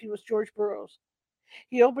declared he was George Burroughs.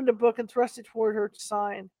 He opened a book and thrust it toward her to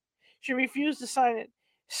sign. She refused to sign it,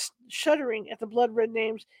 shuddering at the blood-red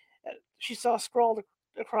names she saw scrawled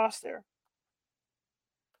across there.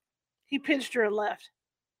 He pinched her and left.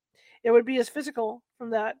 It would be as physical from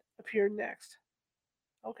that appeared next.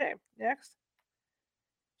 Okay, next.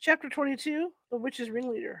 Chapter 22, The Witch's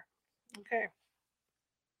Ringleader. Okay.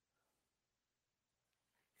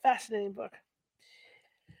 Fascinating book.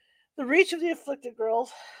 The reach of the afflicted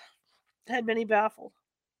girls had many baffled.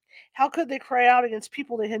 How could they cry out against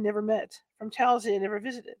people they had never met, from towns they had never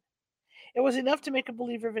visited? It was enough to make a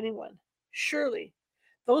believer of anyone. Surely,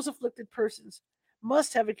 those afflicted persons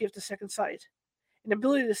must have a gift of second sight, an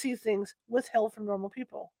ability to see things withheld from normal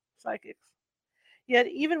people, psychics. Yet,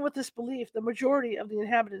 even with this belief, the majority of the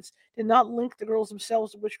inhabitants did not link the girls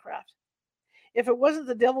themselves to witchcraft. If it wasn't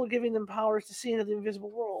the devil giving them powers to see into the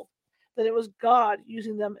invisible world, then it was God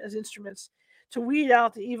using them as instruments to weed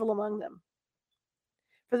out the evil among them.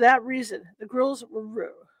 For that reason, the girls were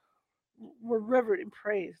revered and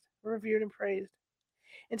praised.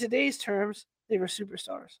 In today's terms, they were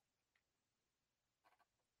superstars.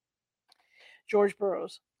 George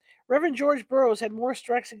Burroughs. Reverend George Burroughs had more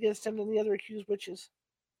strikes against him than the other accused witches.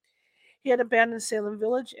 He had abandoned Salem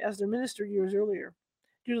Village as their minister years earlier,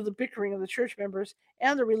 due to the bickering of the church members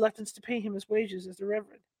and their reluctance to pay him his wages as the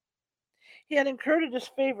reverend. He had incurred a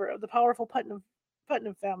disfavor of the powerful Putnam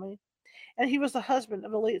family, and he was the husband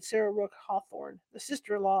of the late Sarah Rook Hawthorne, the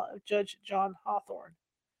sister-in-law of Judge John Hawthorne,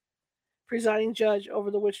 presiding judge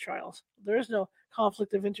over the witch trials. There is no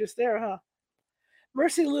conflict of interest there, huh?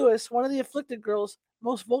 Mercy Lewis, one of the afflicted girls'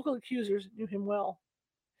 most vocal accusers, knew him well.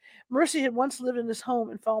 Mercy had once lived in his home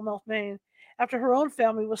in Falmouth, Maine, after her own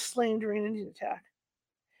family was slain during an Indian attack.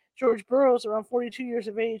 George Burroughs, around 42 years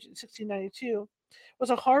of age in 1692, was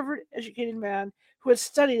a Harvard-educated man who had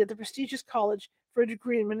studied at the prestigious college for a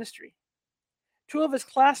degree in ministry. 2 of his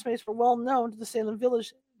classmates were well known to the Salem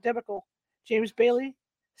Village debacle: James Bailey,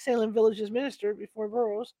 Salem Village's minister before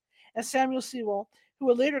Burroughs, and Samuel Sewall, who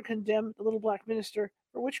would later condemn the little black minister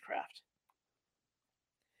for witchcraft.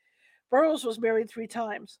 Burroughs was married 3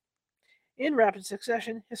 times. In rapid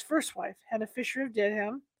succession, his first wife, Hannah Fisher of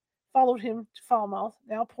Dedham, followed him to Falmouth,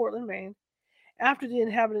 now Portland, Maine, after the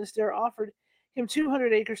inhabitants there offered him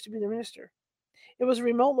 200 acres to be their minister. It was a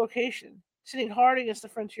remote location, sitting hard against the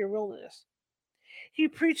frontier wilderness. He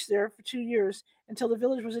preached there for 2 years until the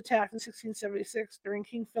village was attacked in 1676 during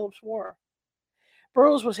King Philip's War.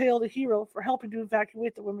 Burroughs was hailed a hero for helping to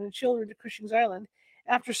evacuate the women and children to Cushing's Island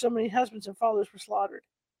after so many husbands and fathers were slaughtered.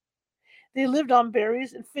 They lived on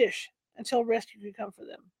berries and fish until rescue could come for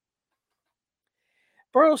them.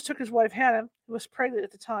 Burroughs took his wife Hannah, who was pregnant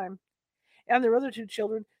at the time, and their other 2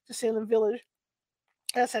 children to Salem Village,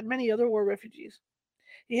 as had many other war refugees.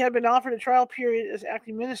 He had been offered a trial period as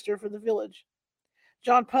acting minister for the village.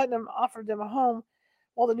 John Putnam offered them a home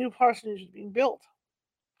while the new parsonage was being built.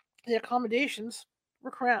 The accommodations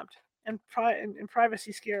were cramped and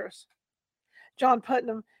privacy scarce. John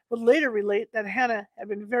Putnam would later relate that Hannah had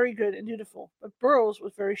been very good and dutiful, but Burroughs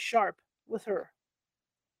was very sharp with her.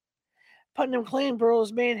 Putnam claimed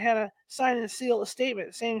Burroughs made Hannah sign and seal a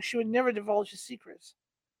statement saying she would never divulge his secrets.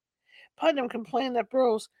 Putnam complained that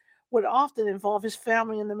Burroughs would often involve his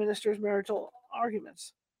family in the minister's marital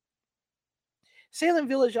arguments. Salem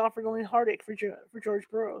Village offered only heartache for George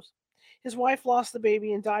Burroughs. His wife lost the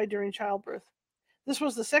baby and died during childbirth. This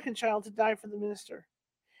was the second child to die for the minister.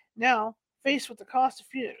 Now, faced with the cost of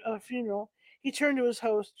a funeral, he turned to his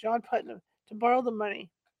host, John Putnam, to borrow the money,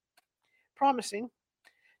 promising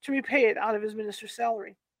to repay it out of his minister's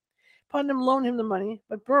salary. Putnam loaned him the money,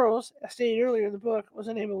 but Burroughs, as stated earlier in the book, was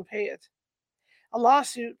unable to pay it. A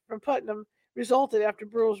lawsuit from Putnam resulted after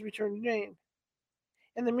Burroughs returned to Maine.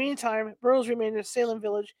 In the meantime, Burroughs remained in Salem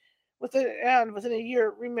Village, within a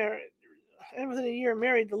year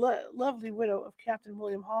married the lovely widow of Captain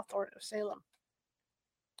William Hawthorne of Salem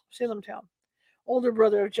Town, older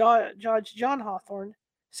brother of Judge John Hawthorne,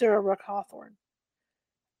 Sarah Ruck Hawthorne.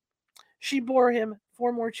 She bore him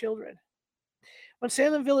 4 more children. When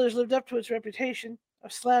Salem Village lived up to its reputation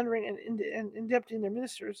of slandering and indebting their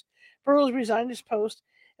ministers, Burroughs resigned his post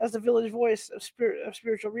as the village voice of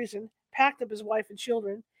spiritual reason, packed up his wife and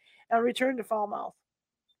children, and returned to Falmouth,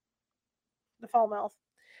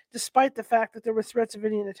 despite the fact that there were threats of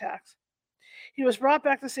Indian attacks. He was brought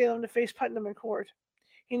back to Salem to face Putnam in court.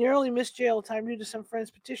 He narrowly missed jail time due to some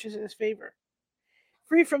friends' petitions in his favor.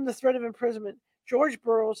 Free from the threat of imprisonment, George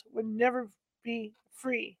Burroughs would never be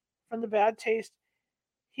free from the bad taste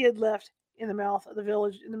he had left in the mouths of the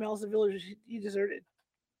villagers he deserted.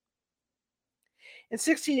 In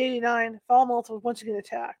 1689, Falmouth was once again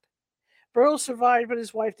attacked. Burroughs survived, but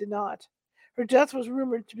his wife did not. Her death was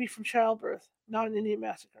rumored to be from childbirth, not an Indian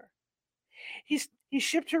massacre. He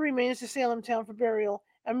shipped her remains to Salem Town for burial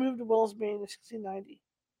and moved to Wells, Maine in 1690.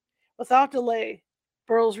 Without delay,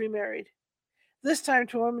 Burroughs remarried, this time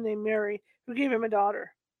to a woman named Mary, who gave him a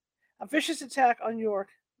daughter. A vicious attack on York,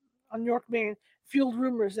 Maine, fueled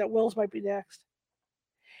rumors that Wells might be next.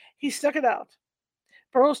 He stuck it out.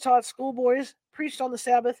 Burroughs taught schoolboys, preached on the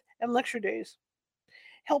Sabbath and lecture days,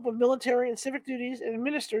 helped with military and civic duties, and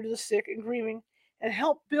administered to the sick and grieving, and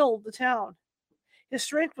helped build the town. His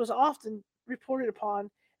strength was often reported upon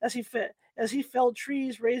as he felled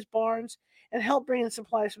trees, raised barns, and helped bring in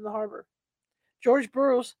supplies from the harbor. George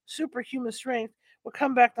Burroughs' superhuman strength would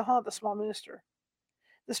come back to haunt the small minister.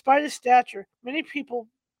 Despite his stature, many people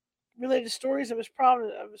related stories of his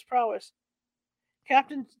prowess.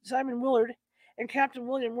 Captain Simon Willard and Captain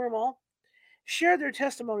William Wormall shared their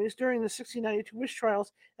testimonies during the 1692 witch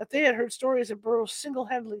trials that they had heard stories of Burroughs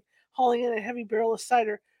single-handedly hauling in a heavy barrel of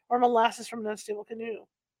cider or molasses from an unstable canoe.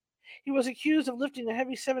 He was accused of lifting a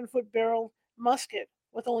heavy 7-foot barrel musket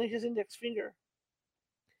with only his index finger.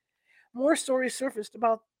 More stories surfaced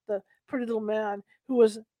about the pretty little man who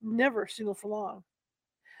was never single for long.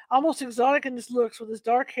 Almost exotic in his looks with his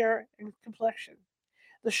dark hair and complexion,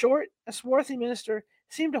 the short and swarthy minister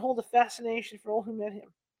seemed to hold a fascination for all who met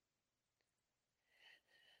him.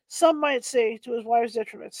 Some might say to his wife's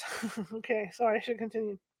detriments. Okay, sorry, I should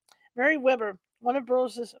continue. Mary Weber, one of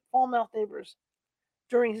Burroughs' Falmouth neighbors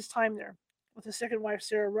during his time there, with his second wife,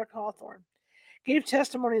 Sarah Ruck Hawthorne, gave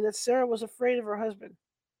testimony that Sarah was afraid of her husband.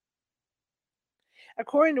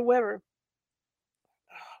 According to Weber,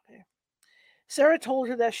 Sarah told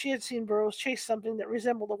her that she had seen Burroughs chase something that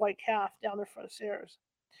resembled a white calf down the front stairs.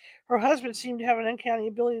 Her husband seemed to have an uncanny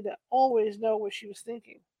ability to always know what she was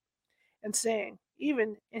thinking and saying,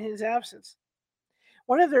 even in his absence.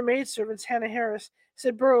 One of their maidservants, Hannah Harris,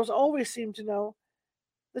 said Burroughs always seemed to know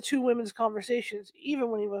the two women's conversations, even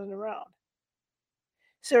when he wasn't around.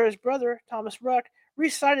 Sarah's brother, Thomas Ruck,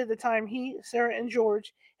 recited the time he, Sarah, and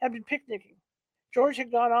George had been picnicking. George had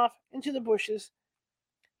gone off into the bushes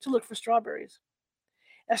to look for strawberries.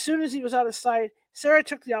 As soon as he was out of sight, Sarah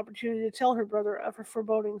took the opportunity to tell her brother of her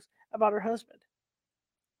forebodings about her husband.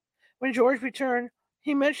 When George returned,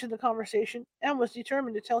 he mentioned the conversation and was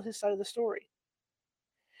determined to tell his side of the story.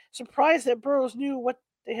 Surprised that Burroughs knew what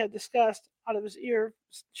they had discussed out of his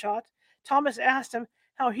earshot, Thomas asked him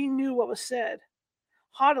how he knew what was said.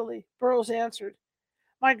 Haughtily, Burroughs answered,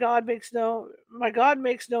 My God makes known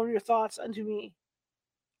your thoughts unto me.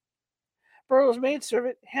 Burroughs'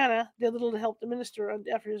 maidservant, Hannah, did little to help the minister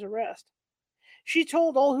after his arrest. She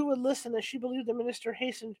told all who would listen that she believed the minister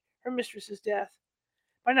hastened her mistress's death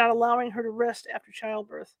by not allowing her to rest after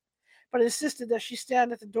childbirth, but insisted that she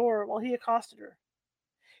stand at the door while he accosted her.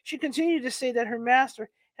 She continued to say that her master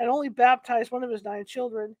had only baptized one of his 9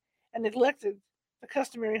 children and neglected the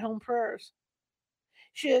customary home prayers.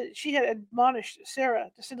 She had admonished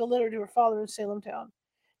Sarah to send a letter to her father in Salem Town,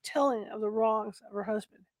 telling of the wrongs of her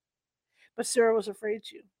husband. But Sarah was afraid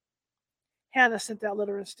to. Hannah sent that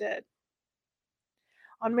letter instead.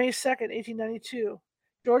 On May 2nd, 1892,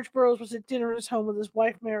 George Burroughs was at dinner in his home with his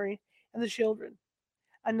wife Mary and the children.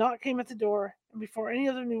 A knock came at the door, and before any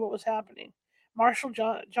other knew what was happening, Marshal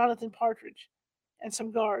Jonathan Partridge and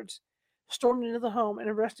some guards stormed into the home and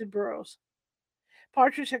arrested Burroughs.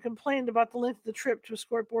 Partridge had complained about the length of the trip to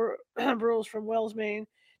escort Burroughs from Wells, Maine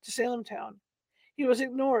to Salem Town. He was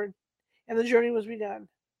ignored, and the journey was begun.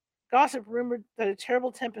 Gossip rumored that a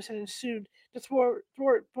terrible tempest had ensued to thwart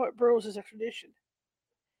Burroughs' extradition.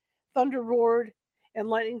 Thunder roared and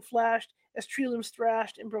lightning flashed as tree limbs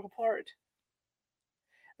thrashed and broke apart.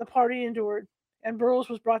 The party endured, and Burroughs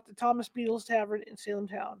was brought to Thomas Beadle's Tavern in Salem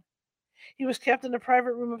Town. He was kept in a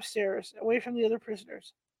private room upstairs, away from the other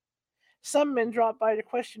prisoners. Some men dropped by to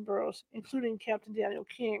question Burroughs, including Captain Daniel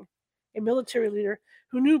King, a military leader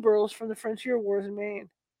who knew Burroughs from the frontier wars in Maine.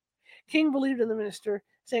 King believed in the minister,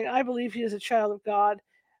 saying, "I believe he is a child of God,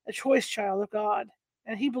 a choice child of God,"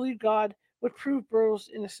 and he believed God would prove Burroughs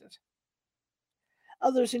innocent.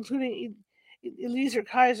 Others, including Eliezer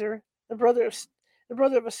Kaiser, the brother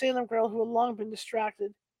of a Salem girl who had long been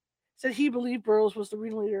distracted, said he believed Burroughs was the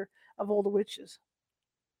ringleader of all the witches.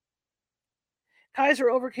 Kaiser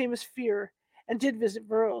overcame his fear and did visit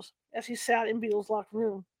Burroughs as he sat in Beadle's locked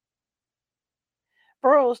room.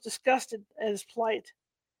 Burroughs, disgusted at his plight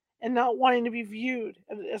and not wanting to be viewed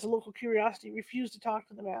as a local curiosity, refused to talk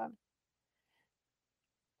to the man,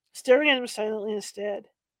 staring at him silently instead.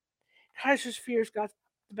 Kaiser's fears got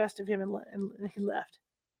the best of him and he left.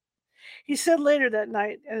 He said later that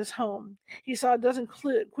night at his home he saw a dozen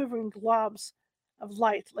quivering globs of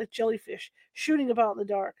light like jellyfish shooting about in the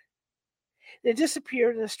dark. They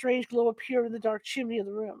disappeared and a strange glow appeared in the dark chimney of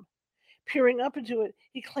the room. Peering up into it,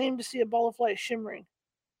 he claimed to see a ball of light shimmering.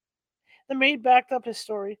 The maid backed up his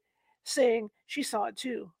story, saying she saw it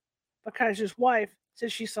too, but Kaiser's wife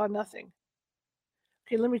said she saw nothing.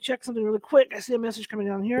 Okay, let me check something really quick. I see a message coming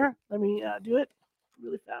down here. Let me do it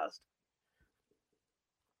really fast.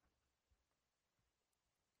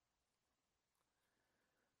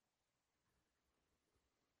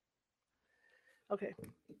 Okay.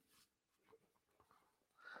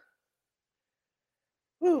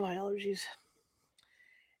 Ooh, my allergies.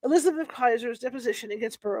 Elizabeth Kaiser's deposition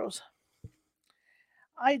against Burroughs.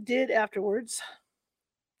 I did afterwards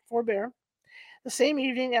forbear. The same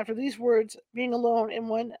evening, after these words, being alone in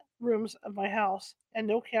one rooms of my house, and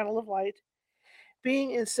no candle of light,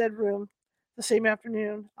 being in said room the same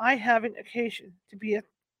afternoon, I having occasion to be at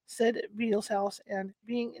said Beadle's house, and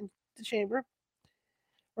being in the chamber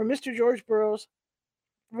where Mr. George Burroughs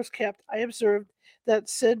was kept, I observed that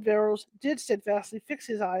said Burroughs did steadfastly fix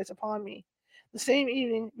his eyes upon me. The same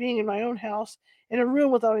evening, being in my own house, in a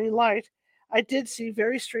room without any light, I did see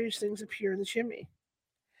very strange things appear in the chimney.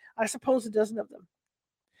 I suppose a dozen of them,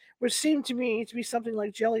 which seemed to me to be something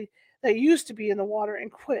like jelly that used to be in the water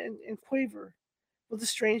and quaver with a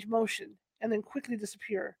strange motion, and then quickly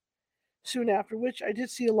disappear. Soon after which I did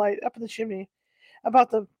see a light up in the chimney,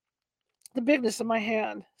 about the bigness of my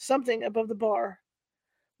hand, something above the bar,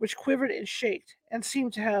 which quivered and shaked, and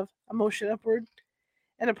seemed to have a motion upward,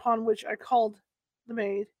 and upon which I called the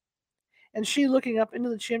maid, and she, looking up into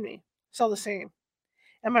the chimney, saw the same,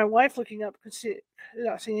 and my wife, looking up, could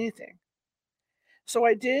not see anything. So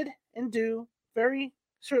I did and do very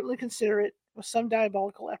certainly consider it was some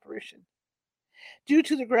diabolical apparition. Due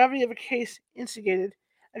to the gravity of a case instigated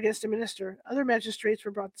against a minister, other magistrates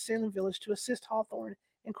were brought to Salem Village to assist Hawthorne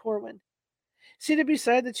and Corwin. Seated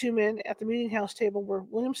beside the two men at the meeting house table were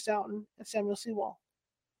William Stoughton and Samuel Sewall.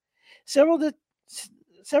 Several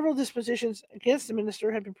dispositions against the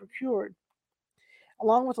minister had been procured,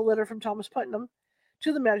 along with a letter from Thomas Putnam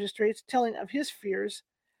to the magistrates telling of his fears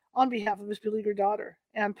on behalf of his beleaguered daughter,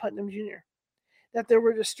 Anne Putnam, Jr., that there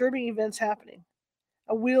were disturbing events happening,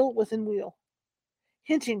 a wheel within wheel,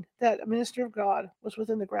 hinting that a minister of God was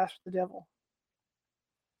within the grasp of the devil.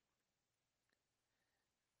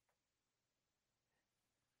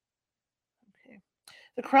 Okay.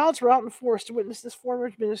 The crowds were out in force to witness this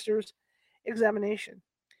former minister's examination.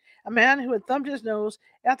 A man who had thumbed his nose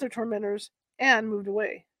at their tormentors and moved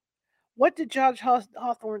away. What did Judge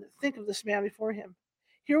Hawthorne think of this man before him?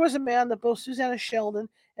 Here was a man that both Susanna Sheldon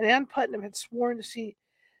and Anne Putnam had sworn to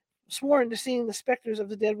seeing the specters of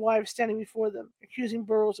the dead wives standing before them, accusing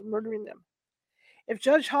Burroughs of murdering them. If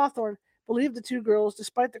Judge Hawthorne believed the two girls,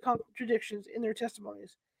 despite the contradictions in their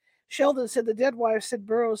testimonies, Sheldon said the dead wives said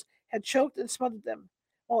Burroughs had choked and smothered them,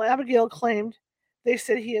 while Abigail claimed they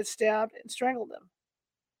said he had stabbed and strangled them.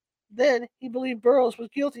 Then he believed Burroughs was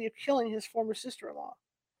guilty of killing his former sister-in-law.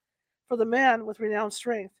 For the man with renowned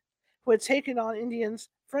strength, who had taken on Indians,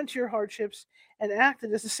 frontier hardships, and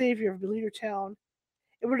acted as the savior of a beleaguered town,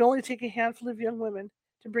 it would only take a handful of young women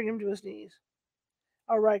to bring him to his knees.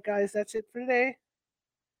 All right, guys, that's it for today.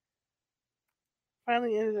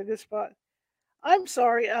 Finally ended a good spot. I'm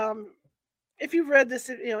sorry. If you've read this,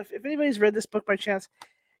 if anybody's read this book by chance,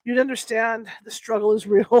 you'd understand the struggle is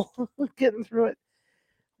real getting through it.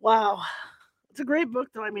 Wow, it's a great book,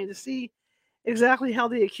 though. I mean, to see exactly how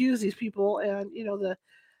they accuse these people, and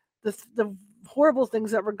the horrible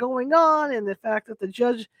things that were going on, and the fact that the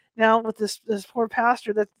judge now with this poor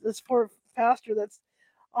pastor that's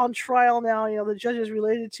on trial now. The judge is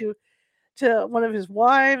related to one of his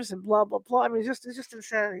wives, and blah blah blah. I mean, it's just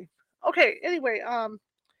insanity. Okay, anyway,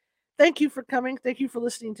 thank you for coming. Thank you for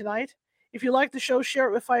listening tonight. If you like the show, share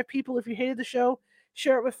it with 5 people. If you hated the show,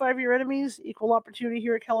 share it with 5 of your enemies. Equal opportunity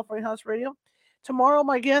here at California House Radio. Tomorrow,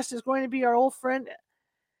 my guest is going to be our old friend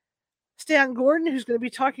Stan Gordon, who's going to be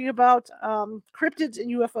talking about cryptids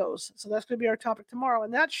and UFOs. So that's going to be our topic tomorrow.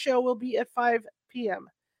 And that show will be at 5 p.m.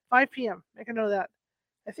 5 p.m. Make a note of that.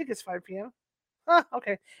 I think it's 5 p.m.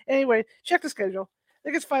 Okay. Anyway, check the schedule. I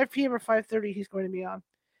think it's 5 p.m. or 5:30 he's going to be on.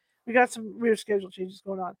 We got some weird schedule changes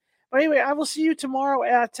going on. But anyway, I will see you tomorrow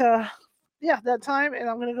at that time, and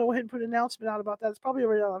I'm going to go ahead and put an announcement out about that. It's probably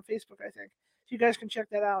already out on Facebook, I think. So you guys can check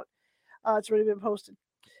that out. It's already been posted.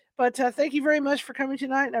 But thank you very much for coming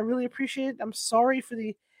tonight, and I really appreciate it. I'm sorry for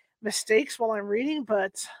the mistakes while I'm reading,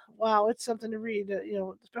 but wow, it's something to read,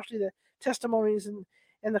 especially the testimonies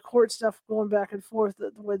and the court stuff going back and forth,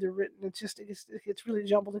 the way they're written. It gets really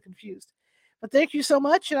jumbled and confused. But thank you so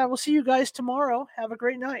much, and I will see you guys tomorrow. Have a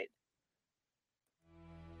great night.